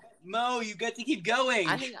 Damn. Mo, you got to keep going.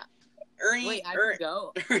 I think Ernie can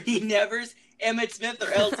go. Ernie Nevers, Emmitt Smith, or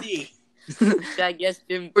LT? Should I guess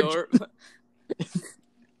Jim Thorpe?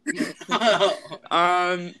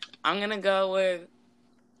 I'm gonna go with.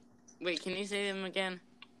 Wait, can you say them again?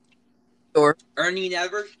 Thorpe. Ernie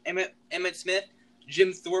Nevers, Emmitt Smith,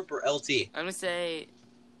 Jim Thorpe, or LT? I'm gonna say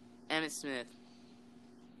Emmitt Smith.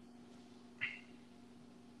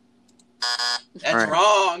 That's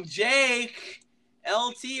wrong, Jake.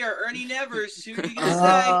 LT or Ernie Nevers? Who are you gonna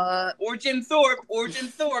say? Or Jim Thorpe?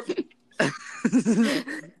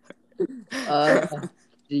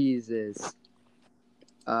 Jesus.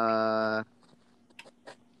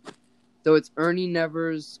 So it's Ernie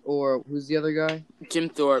Nevers or who's the other guy? Jim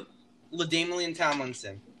Thorpe. LaDainian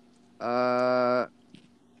Tomlinson.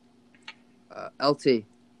 LT.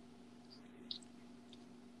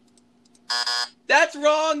 That's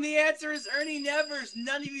wrong. The answer is Ernie Nevers.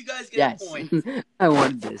 None of you guys get a point. I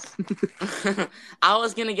wanted this. I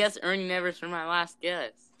was gonna guess Ernie Nevers for my last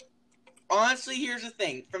guess. Honestly, here's the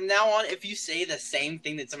thing. From now on, if you say the same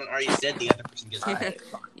thing that someone already said, the other person gets it.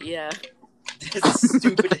 Yeah. That's the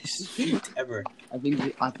stupidest shit ever. I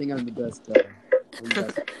think I'm the best.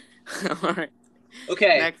 All right.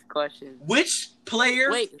 Okay. Next question. Which player?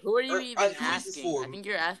 Wait, who are you even asking? I think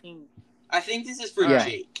you're asking. I think this is for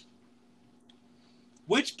Jake.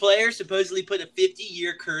 Which player supposedly put a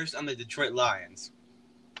 50-year curse on the Detroit Lions?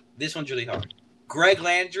 This one's really hard. Greg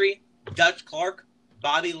Landry, Dutch Clark,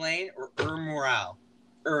 Bobby Lane, or Earl Morale.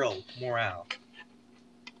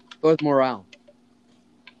 Both Morale.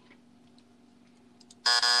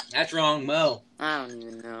 That's wrong, Mo. I don't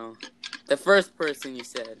even know. The first person you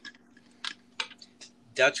said.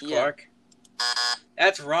 Dutch Clark.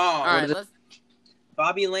 That's wrong. All right, let's.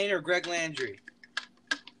 Bobby Lane or Greg Landry?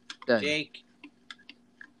 Jake.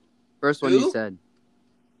 First one you said.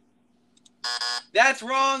 That's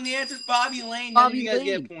wrong. The answer's Bobby Lane. None of you guys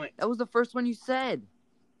get a point. That was the first one you said.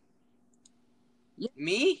 Yeah.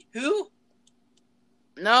 Me? Who?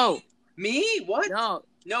 No. Me? What? No.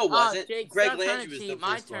 No, it wasn't. Jake, Greg Landry was the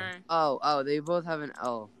my first turn. one. Oh, they both have an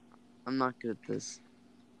L. I'm not good at this.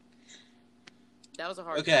 That was a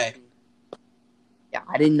hard question. Yeah,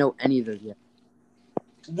 I didn't know any of those yet.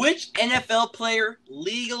 Which NFL player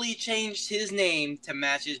legally changed his name to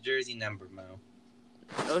match his jersey number, Mo?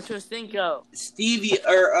 Ocho Cinco.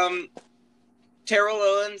 Terrell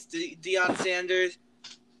Owens, Deion Sanders,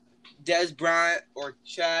 Des Bryant, or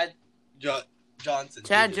Chad Johnson?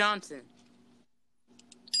 Chad Johnson.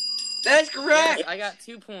 That's correct. Yes, I got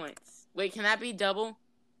 2 points. Wait, can that be double?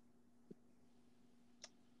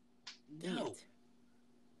 No.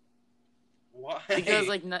 Why? Because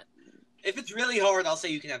if it's really hard, I'll say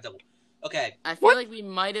you can have double. Okay. I feel like we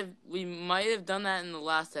might have done that in the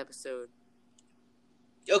last episode.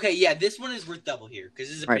 Okay, yeah, this one is worth double here because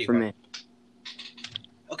this is a pretty hard. Me.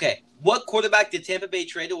 Okay, what quarterback did Tampa Bay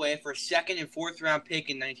trade away for a second and fourth round pick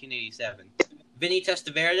in 1987? Vinny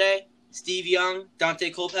Testaverde, Steve Young, Dante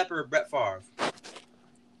Culpepper, or Brett Favre?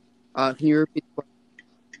 Can you repeat the question?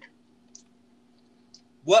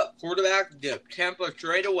 What quarterback did Tampa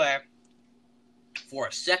trade away for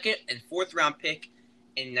a second and fourth round pick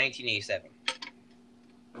in 1987?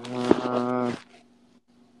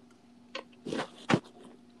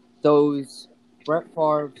 Those Brett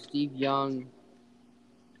Favre, Steve Young,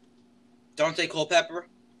 Dante Culpepper,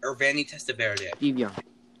 or Vinny Testaverde? Steve Young.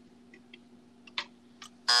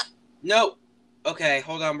 No. Okay,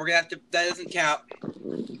 hold on. We're gonna have to. That doesn't count.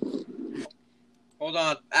 Hold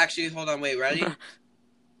on. Actually, hold on. Wait, ready?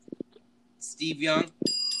 Steve Young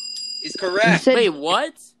is correct. Wait,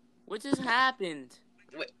 what? What just happened?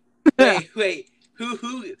 Wait.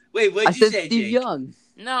 Who? Wait, what did you say, Steve Jake? Young.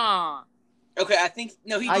 No. Okay, I think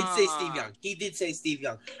no. He did say Steve Young. He did say Steve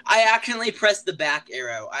Young. I accidentally pressed the back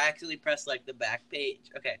arrow. I accidentally pressed the back page.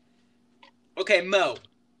 Okay, Mo.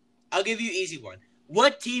 I'll give you an easy one.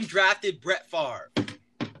 What team drafted Brett Favre?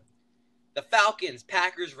 The Falcons,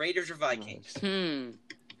 Packers, Raiders, or Vikings? I'm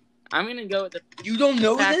gonna go with the. You don't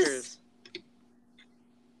know Packers. this?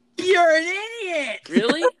 You're an idiot.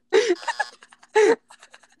 Really?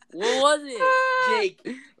 What was it?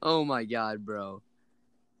 Jake. Oh my god, bro.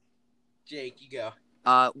 Jake, you go.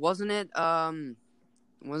 Wasn't it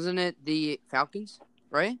the Falcons,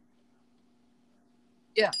 right?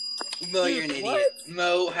 Yeah. Mo, you're an idiot.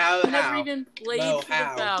 Mo, how? He never even played Mo, for the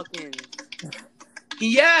how? Falcons.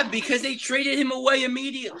 Yeah, because they traded him away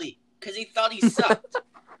immediately. Because they thought he sucked.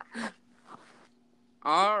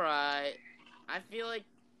 Alright. I feel like...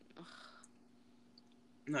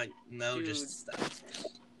 No, Dude. just stop.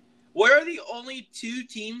 What are the only two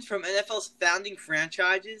teams from NFL's founding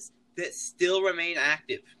franchises that still remain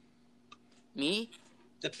active? Me?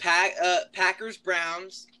 The Packers,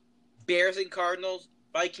 Browns, Bears and Cardinals,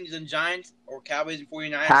 Vikings and Giants, or Cowboys and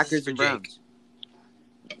 49ers? Packers and Browns.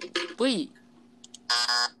 Wait.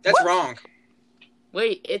 That's wrong.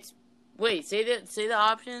 Wait, say the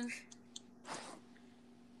options.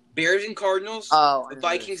 Bears and Cardinals, the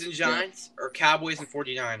Vikings and Giants, or Cowboys and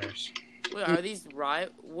 49ers? Wait, are these right?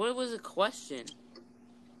 What was the question?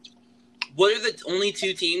 What are the only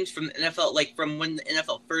two teams from the NFL, from when the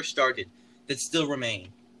NFL first started, that still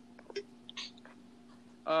remain?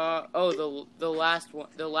 The last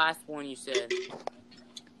one you said.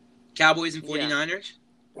 Cowboys and 49ers?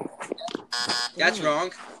 Yeah. That's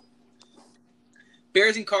wrong.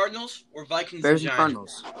 Bears and Cardinals or Vikings Bears and and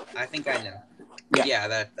Giants? Cardinals. I think I know.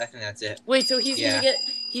 Yeah. I think that's it. Wait, so he's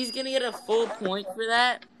gonna get a full point for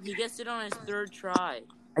that? He gets it on his third try.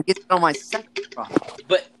 I get it on my second try.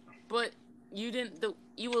 But you didn't.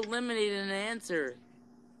 You eliminated an answer.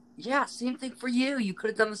 Yeah, same thing for you. You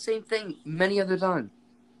could have done the same thing many other times.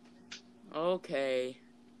 Okay.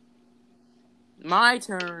 My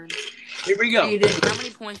turn. Here we go. How many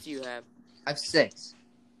points do you have? I have 6.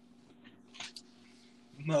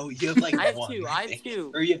 Mo, you have I have one. two. I have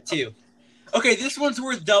 2. Or you have 2. Okay, this one's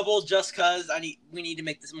worth double just because we need to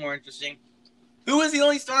make this more interesting. Who was the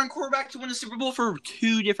only starting quarterback to win a Super Bowl for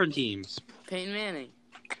 2 different teams? Peyton Manning.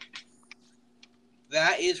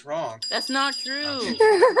 That is wrong. That's not true.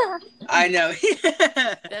 I know.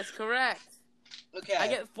 That's correct. Okay.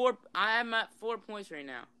 I'm at 4 points right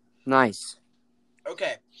now. Nice.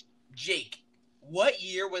 Okay. Jake, what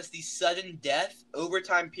year was the sudden death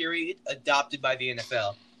overtime period adopted by the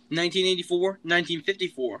NFL? 1984,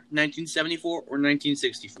 1954, 1974, or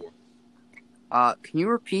 1964? Can you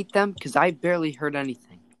repeat them? Because I barely heard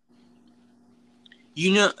anything.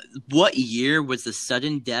 You know, what year was the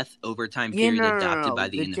sudden death overtime period adopted by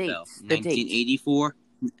the NFL? Dates. 1984,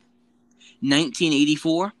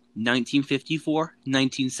 1984, 1954,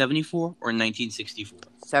 1974, or 1964?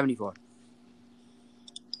 74.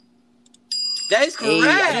 That is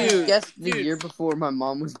correct! Hey, I guessed the year before my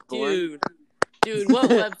mom was born. Dude, what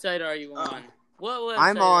website are you on? What website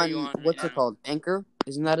I'm are you on? What's it called? Anchor?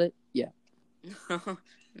 Isn't that it? Yeah.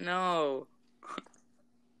 No.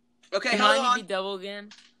 Okay, Can hold I on. be double again?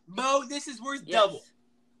 Mo, this is worth Yes. double.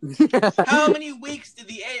 How many weeks did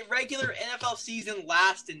the regular NFL season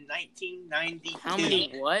last in 1992? How many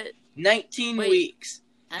what? 19 Wait. weeks.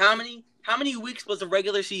 How many weeks was the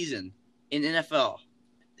regular season in NFL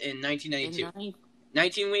in 1992?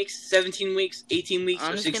 19 weeks, 17 weeks, 18 weeks,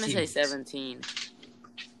 I'm or just 16 gonna say weeks? 17.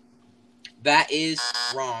 That is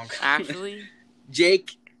wrong. Actually?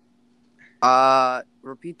 Jake?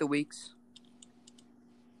 Repeat the weeks.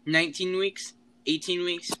 19 weeks, 18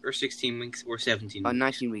 weeks, or 16 weeks, or 17 weeks?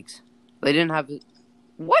 19 weeks. They didn't have it.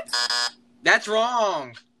 What? That's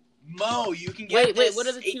wrong. Mo, you can get this. What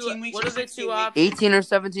are the 18 weeks what or are the 16 two weeks? options? 18 or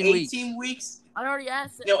 17 weeks. 18 weeks. I already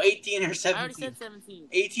asked. No, 18 or 17. I already said 17.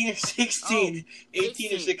 18 or 16. Oh,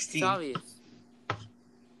 18 or 16. It's obvious.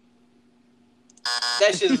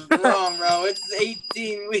 That shit's wrong, bro. It's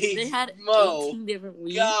 18 weeks. They had Mo. 18 different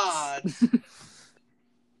weeks. God.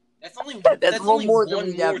 That's only one more than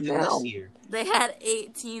we have than now. this year. They had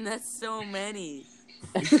 18. That's so many.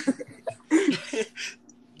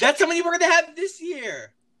 That's how many we're gonna have this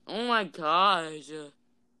year. Oh my gosh.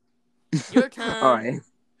 Your turn. All right.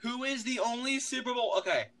 Who is the only Super Bowl?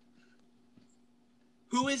 Okay.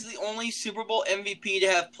 Who is the only Super Bowl MVP to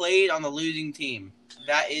have played on the losing team?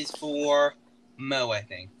 That is for Mo, I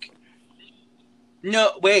think.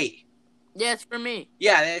 No, wait. Yeah, it's for me.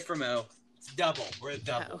 Yeah, that is for Mo. It's double. We're at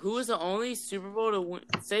double. Who was the only Super Bowl to win?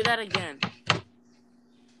 Say that again.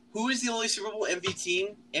 Who is the only Super Bowl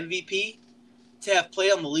MVP to have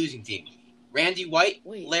played on the losing team? Randy White,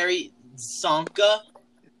 Larry Csonka,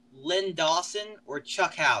 Lynn Dawson, or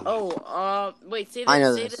Chuck Howley? Oh, wait. Say this. I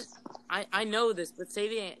know say this. I know this, but say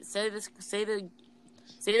the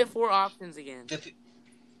four options again.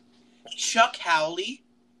 Chuck Howley,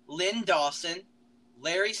 Lynn Dawson,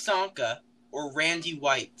 Larry Csonka, or Randy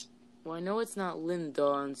White? Well, I know it's not Lynn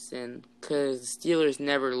Dawson because the Steelers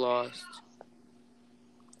never lost.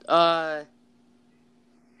 The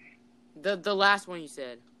last one you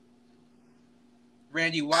said.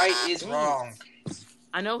 Randy White is wrong.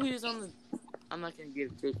 I know he was on the. I'm not gonna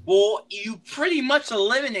give Jake. Well, you pretty much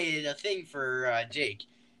eliminated a thing for Jake.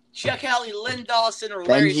 Chuck Howley, Lynn Dawson, or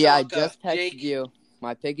Larry Bengie, Csonka. I just texted Jake, you.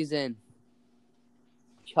 My pick is in.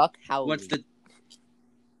 Chuck Howley. what's the?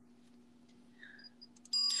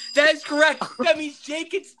 That is correct. That means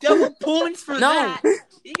Jake gets double points for that.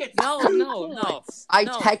 He gets No. I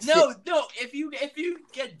texted. No. If you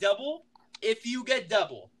get double, if you want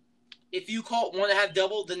to have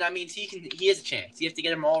double, then that means he has a chance. You have to get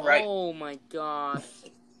them all right. Oh my gosh.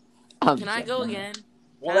 Can I go again?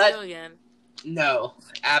 Well, Can I go again? No,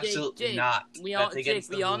 absolutely Jake, not. We all That's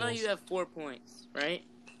know you have 4 points, right?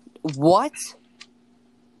 What?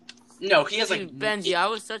 No, he has Dude, Bengie, I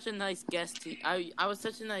was such a nice guest to I was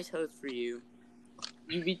such a nice host for you.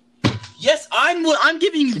 Yes, I'm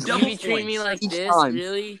giving you double You treat me like Each this, time.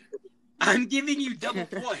 really? I'm giving you double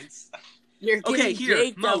points. You're Okay, giving here,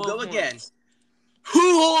 Jake Mo, double go points. again.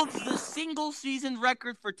 Who holds the single season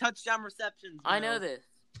record for touchdown receptions? I Mo? know this.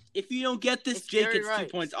 If you don't get this, It's Jake Jerry gets Rice.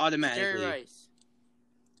 2 points automatically. Jerry Rice.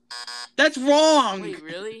 That's wrong. Wait,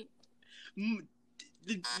 really?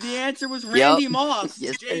 The answer was Randy Moss.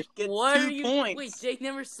 Yes. Jake gets What 2 are you? points. Wait, Jake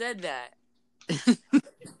never said that.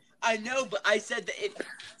 I know, but I said that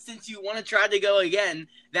since you want to try to go again,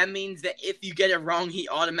 that means that if you get it wrong, he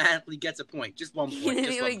automatically gets a point. Just 1 point. He didn't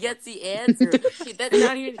just even 1 get the answer. That's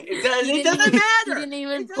not even. It doesn't matter. He didn't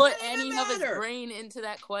even It put doesn't any even of his matter. brain into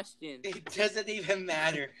that question. It doesn't even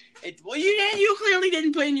matter. You clearly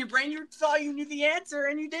didn't put in your brain. You thought you knew the answer,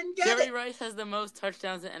 and you didn't get Jerry it. Rice has the most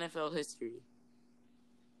touchdowns in NFL history.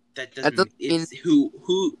 That doesn't doesn't. It's who.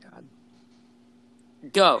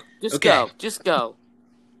 Go. Just go.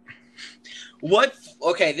 What?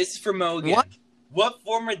 Okay, this is for Mo again. What? What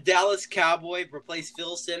former Dallas Cowboy replaced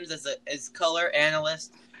Phil Simms as color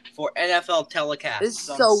analyst for NFL telecasts This is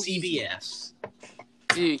on so CBS?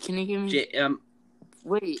 Dude, can you give me...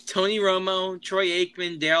 Wait. Tony Romo, Troy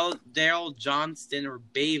Aikman, Daryl Johnston, or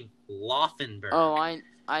Babe Laufenberg. Oh,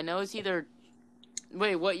 I know it's either...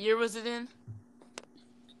 Wait, what year was it in?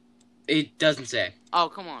 It doesn't say. Oh,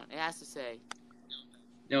 come on. It has to say.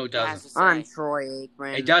 No, it It has doesn't. to say. I'm Troy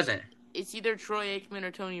Aikman. It doesn't. It's either Troy Aikman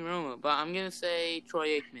or Tony Romo, but I'm going to say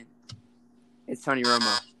Troy Aikman. It's Tony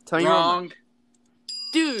Romo. Tony Wrong. Romo.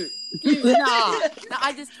 Dude, nah. Nah,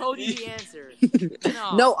 I just told you the answer.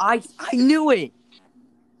 No, I knew it.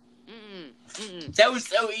 Mm-mm. That was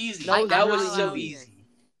so easy. No, that I'm was not so allowing easy. it.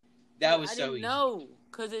 That was I so didn't easy. know,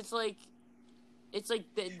 because it's like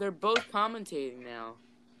they're both commentating now.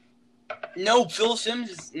 No, Phil Simms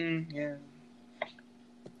is. Yeah.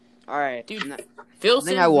 All right, Dude, Phil I think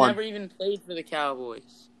Simms I won. never even played for the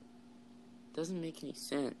Cowboys. Doesn't make any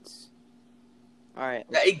sense. All right.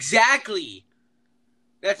 Exactly.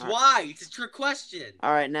 That's All right. why it's a trick question.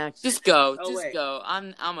 All right, next. Just go. Oh, Just wait. go.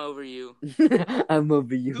 I'm over you. I'm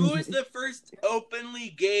over you. Who is the first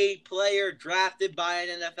openly gay player drafted by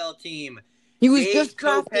an NFL team? He was Dave just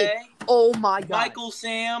drafted. Kopay, Oh my god. Michael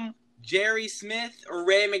Sam, Jerry Smith, or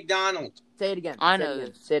Ray McDonald? Say it again. I Say it know again.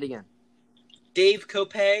 this. Say it again. Dave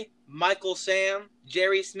Kopay, Michael Sam,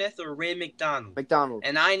 Jerry Smith, or Ray McDonald? McDonald.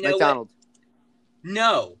 And I know McDonald.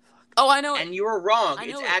 No, Oh, I know it. and you were wrong. I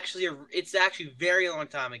know It's actually a very long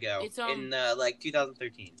time ago. It's, in like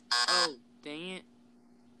 2013. Oh, dang it.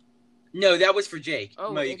 No, that was for Jake.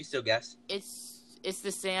 Oh, Mo, you can still guess. It's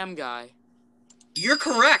the Sam guy. You're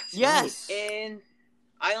correct. Yes. And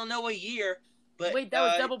I don't know a year, but wait, that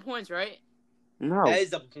was double points, right? No. That is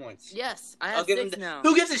double points. Yes, I have 6 now.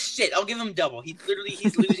 Who gives a shit? I'll give him double. He's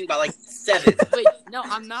losing by like 7. Wait, no,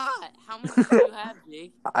 I'm not. How many do you have,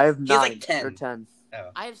 Jake? I have 9. He has like 10. Or 10. Oh.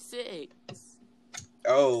 I have 6.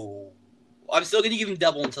 Oh. I'm still gonna give him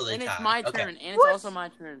double until they tie. And it's my turn, and it's also my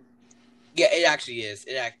turn. Yeah, it actually is.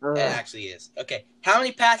 It actually is. Okay. How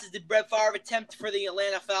many passes did Brett Favre attempt for the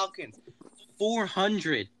Atlanta Falcons?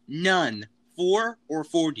 400. None. 4 or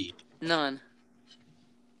 40? None.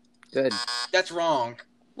 Good. That's wrong.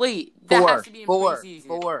 Wait, that has to be in preseason.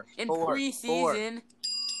 4. In preseason.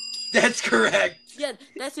 That's correct. Yeah,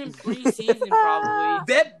 that's in preseason probably.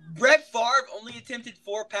 Brett Favre only attempted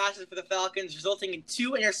 4 passes for the Falcons, resulting in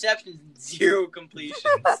 2 interceptions and 0 completions.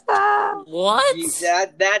 What?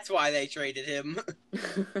 That's why they traded him.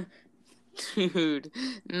 Dude,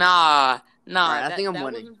 nah. Right, I think I'm that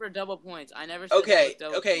winning. wasn't for double points. I never said Okay,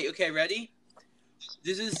 that was double points. ready?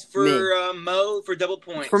 This is for Mo for double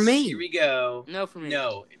points. For me. Here we go. No, for me.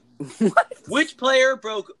 No. What? Which player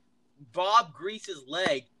broke Bob Grease's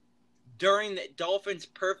leg during the Dolphins'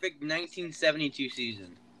 perfect 1972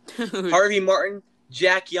 season? Dude. Harvey Martin,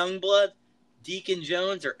 Jack Youngblood, Deacon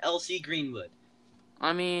Jones, or L.C. Greenwood?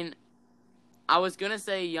 I mean, I was gonna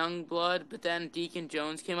say Youngblood, but then Deacon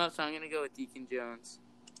Jones came up, so I'm gonna go with Deacon Jones.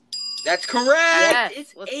 That's correct. Yes,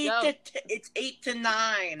 It's let's 8 go. it's 8 to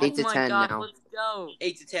 9. 8 to oh my 10 God, now. let's go.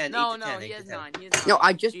 8 to 10. No, 8 to 10. he 8 has to 10. 9. He has 9. No,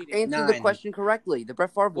 I just Cheating. answered the 9. question correctly. The Brett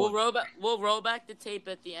Favre one. We'll roll back the tape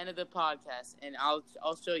at the end of the podcast, and I'll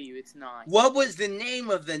show you it's 9. What was the name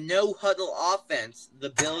of the no-huddle offense the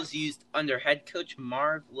Bills used under head coach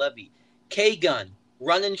Marv Levy? K-Gun,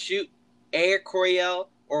 Run and Shoot, Air Coryell,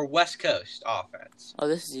 or West Coast offense? Oh,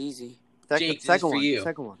 this is easy. Jake, this is second for one. you.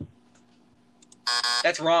 Second one.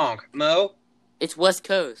 That's wrong. Mo? It's West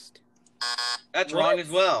Coast. That's What? wrong as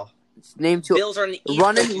well. It's named to Bills are on the East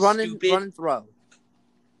run Coast, and you run and stupid. run and throw.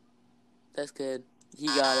 That's good. He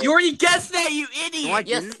got it. You already guessed that, you idiot! No, I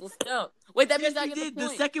Yes, didn't. let's go. Wait, that means Yes, I you get did. the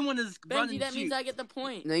point. The second one is run Bengie, and that shoot. means I get the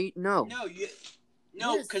point. No. No, Yes.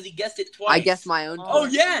 because he guessed it twice. I guessed my own Oh,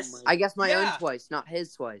 twice. yes! I guessed my own Yeah. twice, not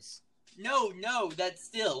his twice. No, that's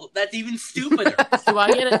even stupider. Do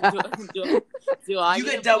I get it? Do I You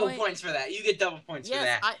get get a double point? points for that. You get double points for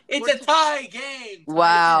Yes, that. It's we're a tie game.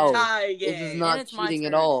 Wow. It's a tie This game. is not it's my cheating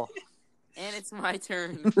at turn. all. And it's my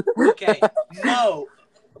turn. Okay, no,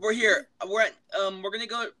 we're here. We're gonna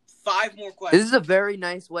go 5 more This questions. is a very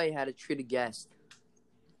nice way how to treat a guest.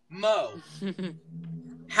 Mo,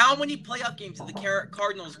 how many playoff games did the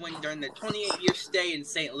Cardinals win during their 28-year stay in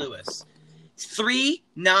St. Louis? 3,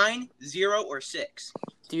 9, 0, or 6?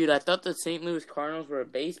 Dude, I thought the St. Louis Cardinals were a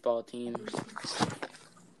baseball team.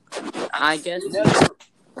 I guess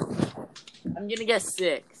I'm gonna guess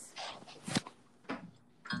 6.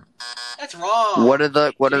 That's wrong. What are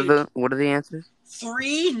the answers?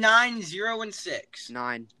 3, 9, 0, and 6.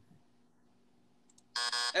 9.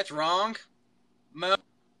 That's wrong. Mo,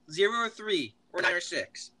 0 or 3, or 9 or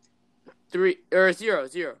 6. 3 or 0.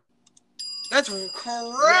 That's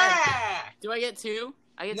correct. Do I get 2?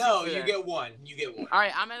 I get 2. No, for you that. get 1. You get 1. All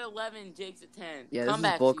right, I'm at 11. Jake's at 10. Yeah, Come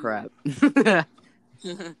this back, is bullcrap.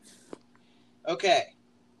 Okay.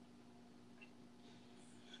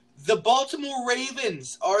 The Baltimore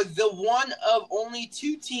Ravens are the one of only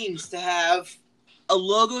 2 teams to have a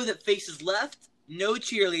logo that faces left, no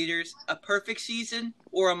cheerleaders, a perfect season,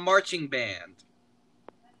 or a marching band.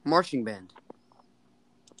 Marching band.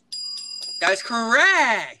 That's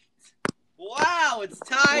correct. Wow, it's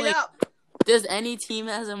tied Wait. up. Does any team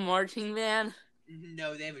has a marching band?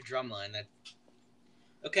 No, they have a drum line.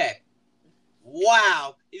 Okay.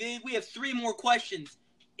 Wow. We have 3 more questions.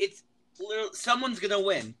 It's someone's gonna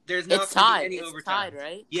win. There's not It's gonna tied. be any It's overtime. tied,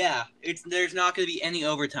 right? Yeah, there's not gonna be any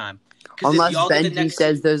overtime. 'Cause Unless if y'all get the Benji next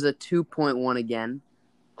says there's a 2.1 again.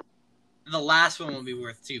 the last one will be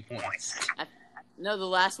worth 2 points. No, the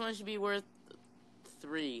last one should be worth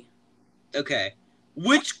 3. Okay.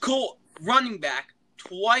 Which Colt running back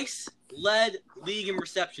twice led league in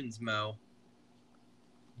receptions, Mo?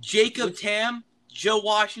 Jacob Tam, Joe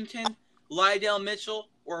Washington, Lydell Mitchell,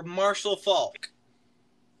 or Marshall Falk?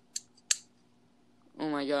 Oh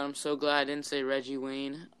my God, I'm so glad I didn't say Reggie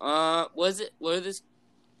Wayne. What are this?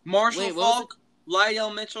 Marshall Wait, what was Falk,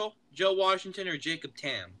 Lydell Mitchell, Joe Washington, or Jacob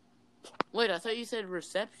Tam? Wait, I thought you said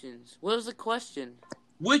receptions. What was the question?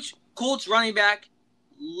 Which Colts running back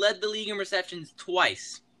led the league in receptions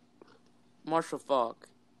twice? Marshall Falk.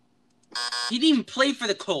 He didn't even play for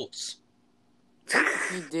the Colts.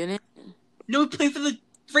 He didn't? No, he played for the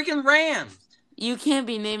freaking Rams. You can't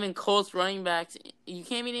be naming Colts running backs. You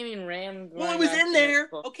can't be naming Rams. Well, it was in there.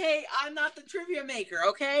 Okay, I'm not the trivia maker.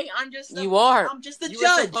 Okay, I'm just. You are. I'm just the you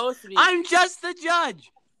judge. Were supposed to be. I'm just the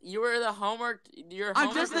judge. You were the homework.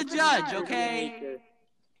 I'm just the judge. Okay.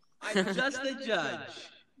 I'm just the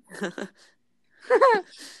judge.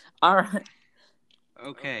 All right.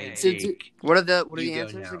 Okay. So, what are the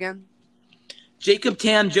answers again? Jacob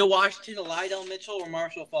Tam, Joe Washington, Lydell Mitchell, or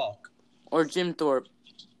Marshall Faulk? Or Jim Thorpe.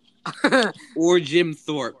 Or Jim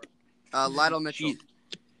Thorpe. Lydell Mitchell. Jeez.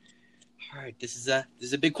 All right, this is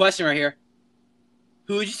a big question right here.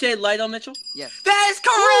 Who would you say, Lydell Mitchell? Yes. That is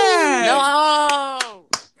correct. No.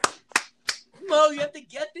 Mo, you have to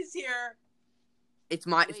get this here. It's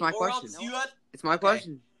my question. It's my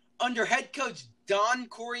question. Under head coach Don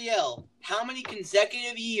Coryell, how many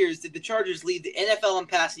consecutive years did the Chargers lead the NFL in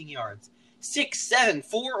passing yards? 6, 7,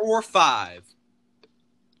 4, or 5?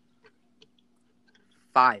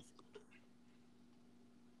 5.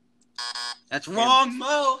 That's wrong,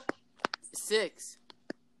 Mo. 6.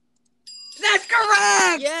 That's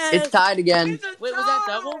correct. Yes. It's tied again. Wait, was that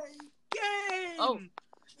double? Game. Oh,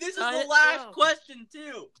 this is the last question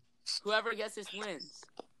too. Whoever gets this wins.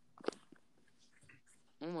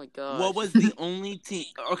 Oh my god. What was the only team?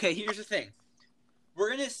 Okay, here's the thing. We're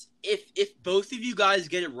gonna if both of you guys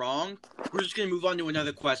get it wrong, we're just gonna move on to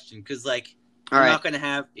another question because we're not gonna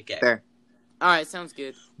have Fair. All right, sounds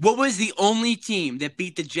good. What was the only team that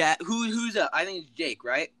beat the Who's up? I think it's Jake,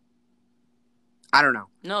 right? I don't know.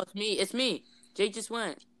 No, it's me. It's me. Jake just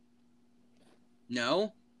went.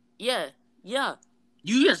 No. Yeah.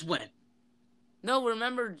 You just went. No,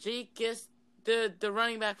 remember Jake guessed the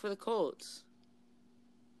running back for the Colts.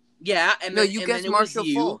 Yeah, and no, then, you and guessed then Marshall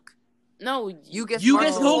Faulk. No, you guessed. You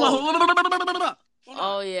Marshall guessed. Hold on.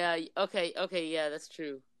 Oh yeah. Okay. Yeah, that's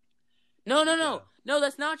true. No,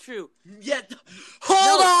 that's not true. Yeah.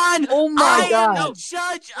 Hold on. Oh my god. I am the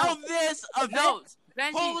judge of this event. No,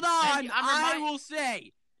 Bengie, Hold on. Bengie, I will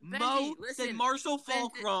say. Bengie, Mo listen, said Marshall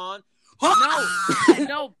Faulk wrong.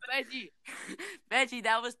 No, Bengie,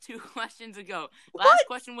 that was 2 questions ago. Last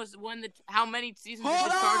question was how many seasons did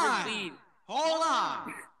the Chargers lead? Hold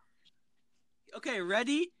on. Okay,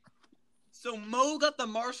 ready? So Mo got the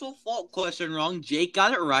Marshall Faulk question wrong. Jake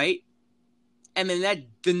got it right. And then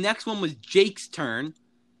the next one was Jake's turn.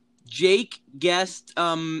 Jake guessed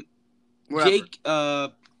Whatever. Jake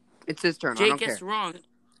It's his turn. Jake guessed wrong.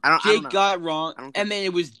 Jake got wrong. And then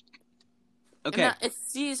it was okay.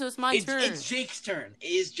 So it's my turn. It's Jake's turn. It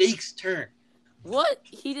is Jake's turn. What?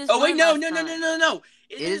 He just Oh wait, no.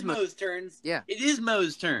 It is Mo's turn. Yeah. It is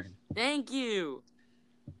Mo's turn. Thank you.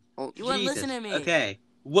 Oh, you wouldn't listen to me. Okay.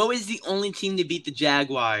 What was the only team to beat the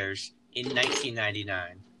Jaguars in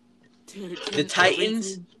 1999? Dude, The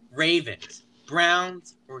Titans, Ravens,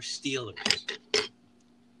 Browns, or Steelers?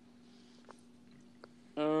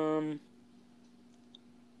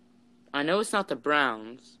 I know it's not the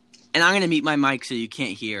Browns. And I'm gonna mute my mic so you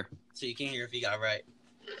can't hear. So you can't hear if you got it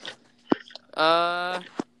right.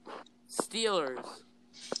 Steelers.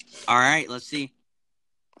 All right, let's see.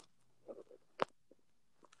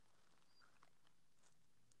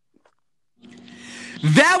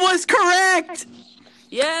 That was correct.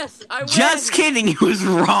 Yes, I win. Just kidding. He was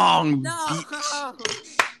wrong. No.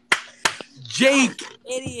 Jake.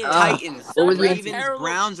 Idiot. Titans, Ravens,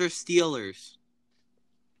 Browns, or Steelers?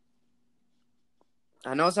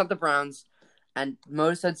 I know it's not the Browns, and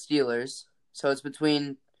Mo said Steelers, so it's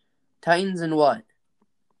between Titans and what?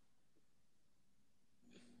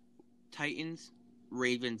 Titans,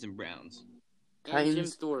 Ravens, and Browns. And Jim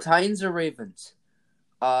Thorpe. Titans or Ravens?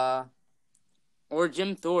 Or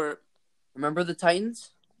Jim Thorpe. Remember the Titans?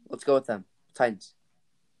 Let's go with them. Titans.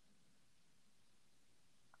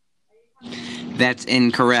 That's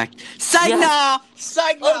incorrect. Signal!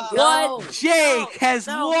 Signal! What? Jake has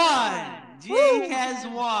won! Jake has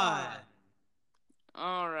won!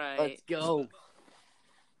 All right. Let's go.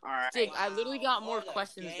 All right. Jake, I literally got more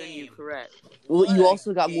questions than you, correct? Well, you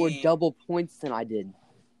also got more double points than I did.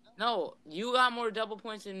 No, you got more double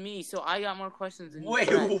points than me, so I got more questions than you. Wait,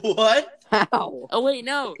 what? How? Oh, wait,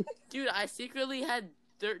 no. Dude, I secretly had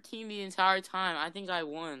 13 the entire time. I think I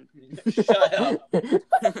won. Shut up.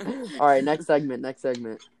 All right, next segment.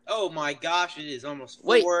 Oh my gosh, it is almost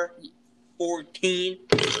 4:14.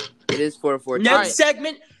 It is 4:14. Next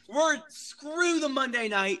segment, screw the Monday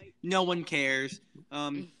night. No one cares.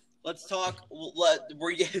 Let's talk.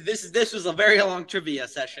 This was a very long trivia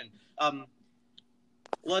session.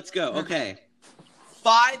 Let's go. Okay.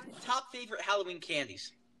 5 top favorite Halloween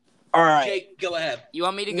candies. All right. Jake, go ahead. You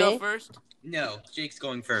want me to go first? No, Jake's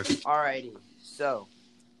going first. Alrighty. So,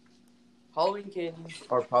 Halloween candies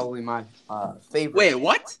are probably my favorite. Wait,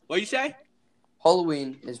 what? What'd you say?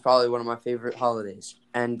 Halloween is probably one of my favorite holidays,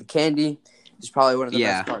 and the candy is probably one of the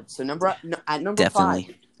best parts. So at number five,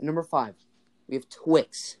 we have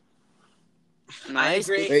Twix. Nice,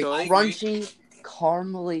 very crunchy,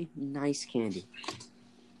 caramely, nice candy.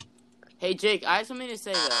 Hey Jake, I have something to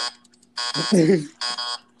say though.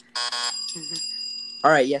 All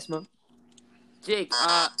right, yes, Mom. Jake,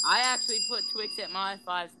 I actually put Twix at my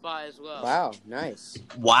 5 spot as well. Wow, nice.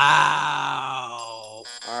 Wow.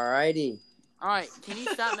 Alrighty. Alright, can you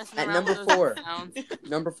stop messing at around number with those 4? sounds?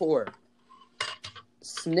 Number 4.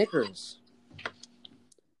 Snickers.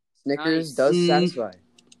 Snickers does satisfy.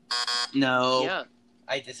 No. Yeah.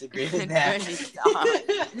 I disagree with that.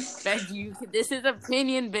 Bengie, this is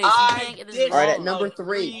opinion based. You can't get this wrong. Alright, at number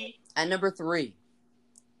 3. At number 3.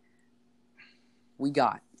 We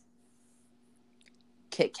got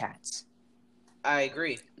Kit Kats. I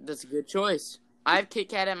agree. That's a good choice. I have Kit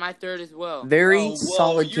Kat at my 3rd as well. Very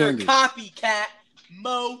solid candy. You're a copycat,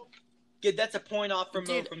 Mo. That's a point off for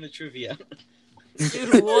Mo from the trivia.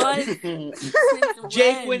 Dude, what?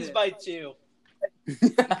 Jake wins by 2.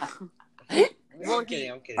 Well, I'm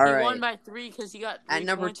kidding. He right. won by 3 because he got 3 At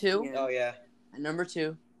number 2. again. Oh yeah. At number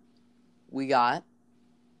 2, we got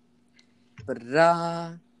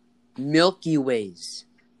Milky Ways.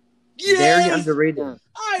 Yes! Very underrated.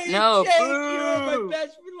 No, Jake, you're my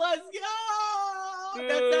best friend. Let's go.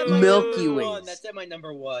 That's at my Milky number Ways. 1. That's at my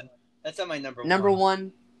number 1. That's at my number 1. Number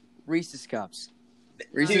 1, Reese's Cups.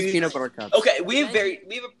 Reese's peanut butter cups. Okay, we have a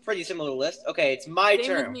pretty similar list. Okay, it's my Same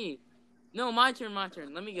turn. with me. No, my turn.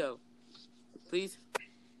 Let me go. Please.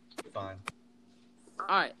 Fine.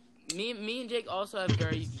 Alright. Me and Jake also have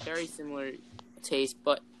very, very similar taste,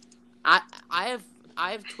 but I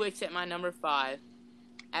have Twix at my number 5.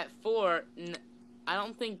 At 4, I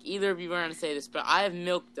don't think either of you are going to say this, but I have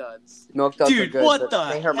Milk Duds. Milk Duds Dude, are good. what the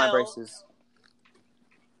They hurt my hell? braces.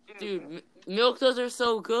 Dude, Milk Duds are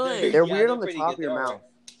so good. They're weird on the top of your mouth.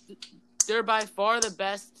 They're by far the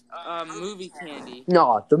best movie candy.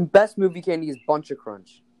 No, the best movie candy is Bunch of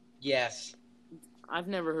Crunch. Yes. I've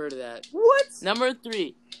never heard of that. What? Number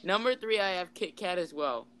 3, I have Kit Kat as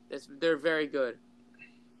well. They're very good.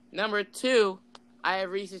 Number 2, I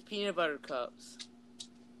have Reese's Peanut Butter Cups.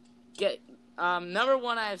 Number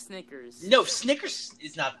 1, I have Snickers. No, Snickers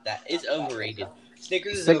is not that. It's overrated.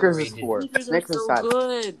 Snickers is Snickers overrated. is 4. Snickers are so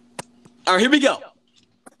good. All right, here we go.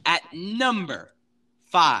 At number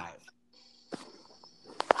 5.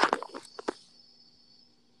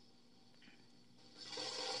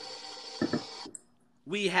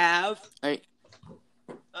 We have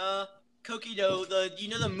cookie dough.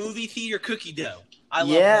 The movie theater cookie dough. I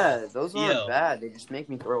love those aren't bad. They just make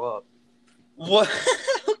me throw up. What?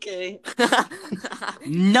 Okay.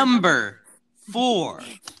 Number 4.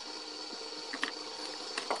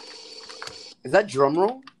 Is that drum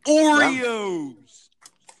roll? Oreos.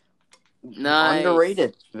 Nice.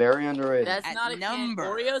 Underrated. Very underrated. That's At not a number.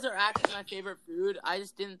 candy. Oreos are actually my favorite food. I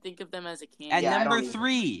just didn't think of them as a candy. At Yeah, number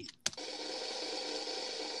 3.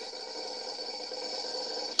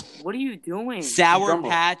 What are you doing? Sour Drum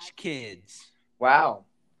roll. Patch Kids. Wow.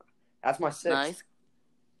 That's my 6th. Nice.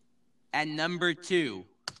 At number 2.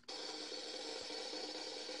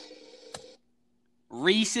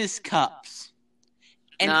 Reese's Cups.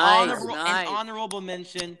 An honorable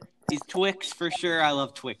mention is Twix for sure. I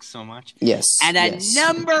love Twix so much. Yes. And at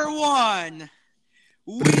number 1,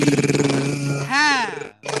 we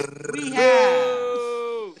have.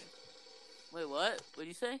 Wait, what? What'd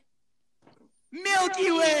you say?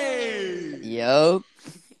 Milky Way. Yup.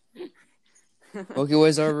 Milky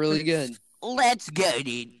Ways are really good. Let's go,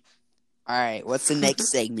 dude. All right. What's the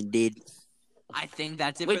next segment, dude? I think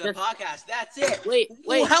that's it Wait, for the podcast. That's it. Wait.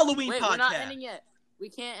 Halloween podcast. We're not ending yet. We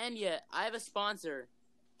can't end yet. I have a sponsor.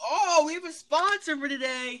 Oh, we have a sponsor for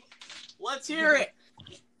today. Let's hear it.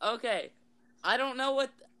 Okay. I don't know what...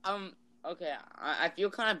 Okay, I feel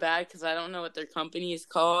kind of bad because I don't know what their company is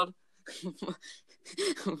called.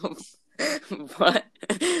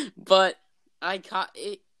 but I caught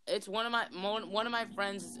it. It's one of my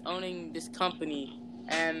friends is owning this company,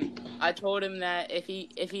 and I told him that if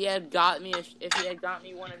he had got me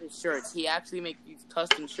one of his shirts, he actually makes these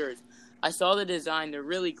custom shirts. I saw the design; they're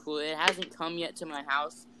really cool. It hasn't come yet to my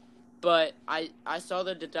house, but I saw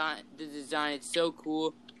the design. It's so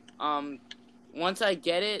cool. Once I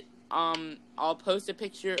get it, I'll post a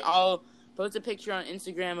picture. I'll post a picture on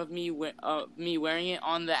Instagram of me wearing it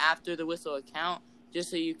on the After the Whistle account, just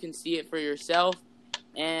so you can see it for yourself.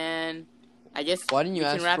 And I guess why didn't you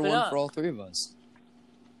ask for one for all 3 of us?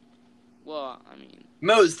 Well, I mean,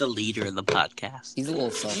 Mo's the leader of the podcast. He's a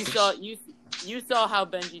little selfish. You saw how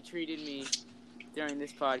Bengie treated me during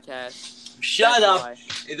this podcast. Shut up.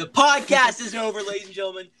 The podcast is over, ladies and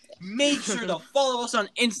gentlemen. Make sure to follow us on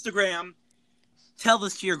Instagram. Tell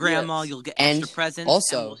this to your grandma. Yes. You'll get extra presents.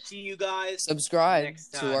 Also, and we'll see you guys subscribe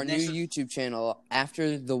to our new YouTube channel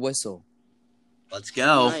After the Whistle. Let's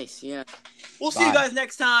go. Nice, yeah. We'll see you guys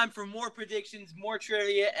next time for more predictions, more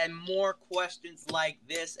trivia, and more questions like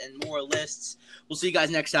this and more lists. We'll see you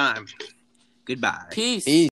guys next time. Goodbye. Peace.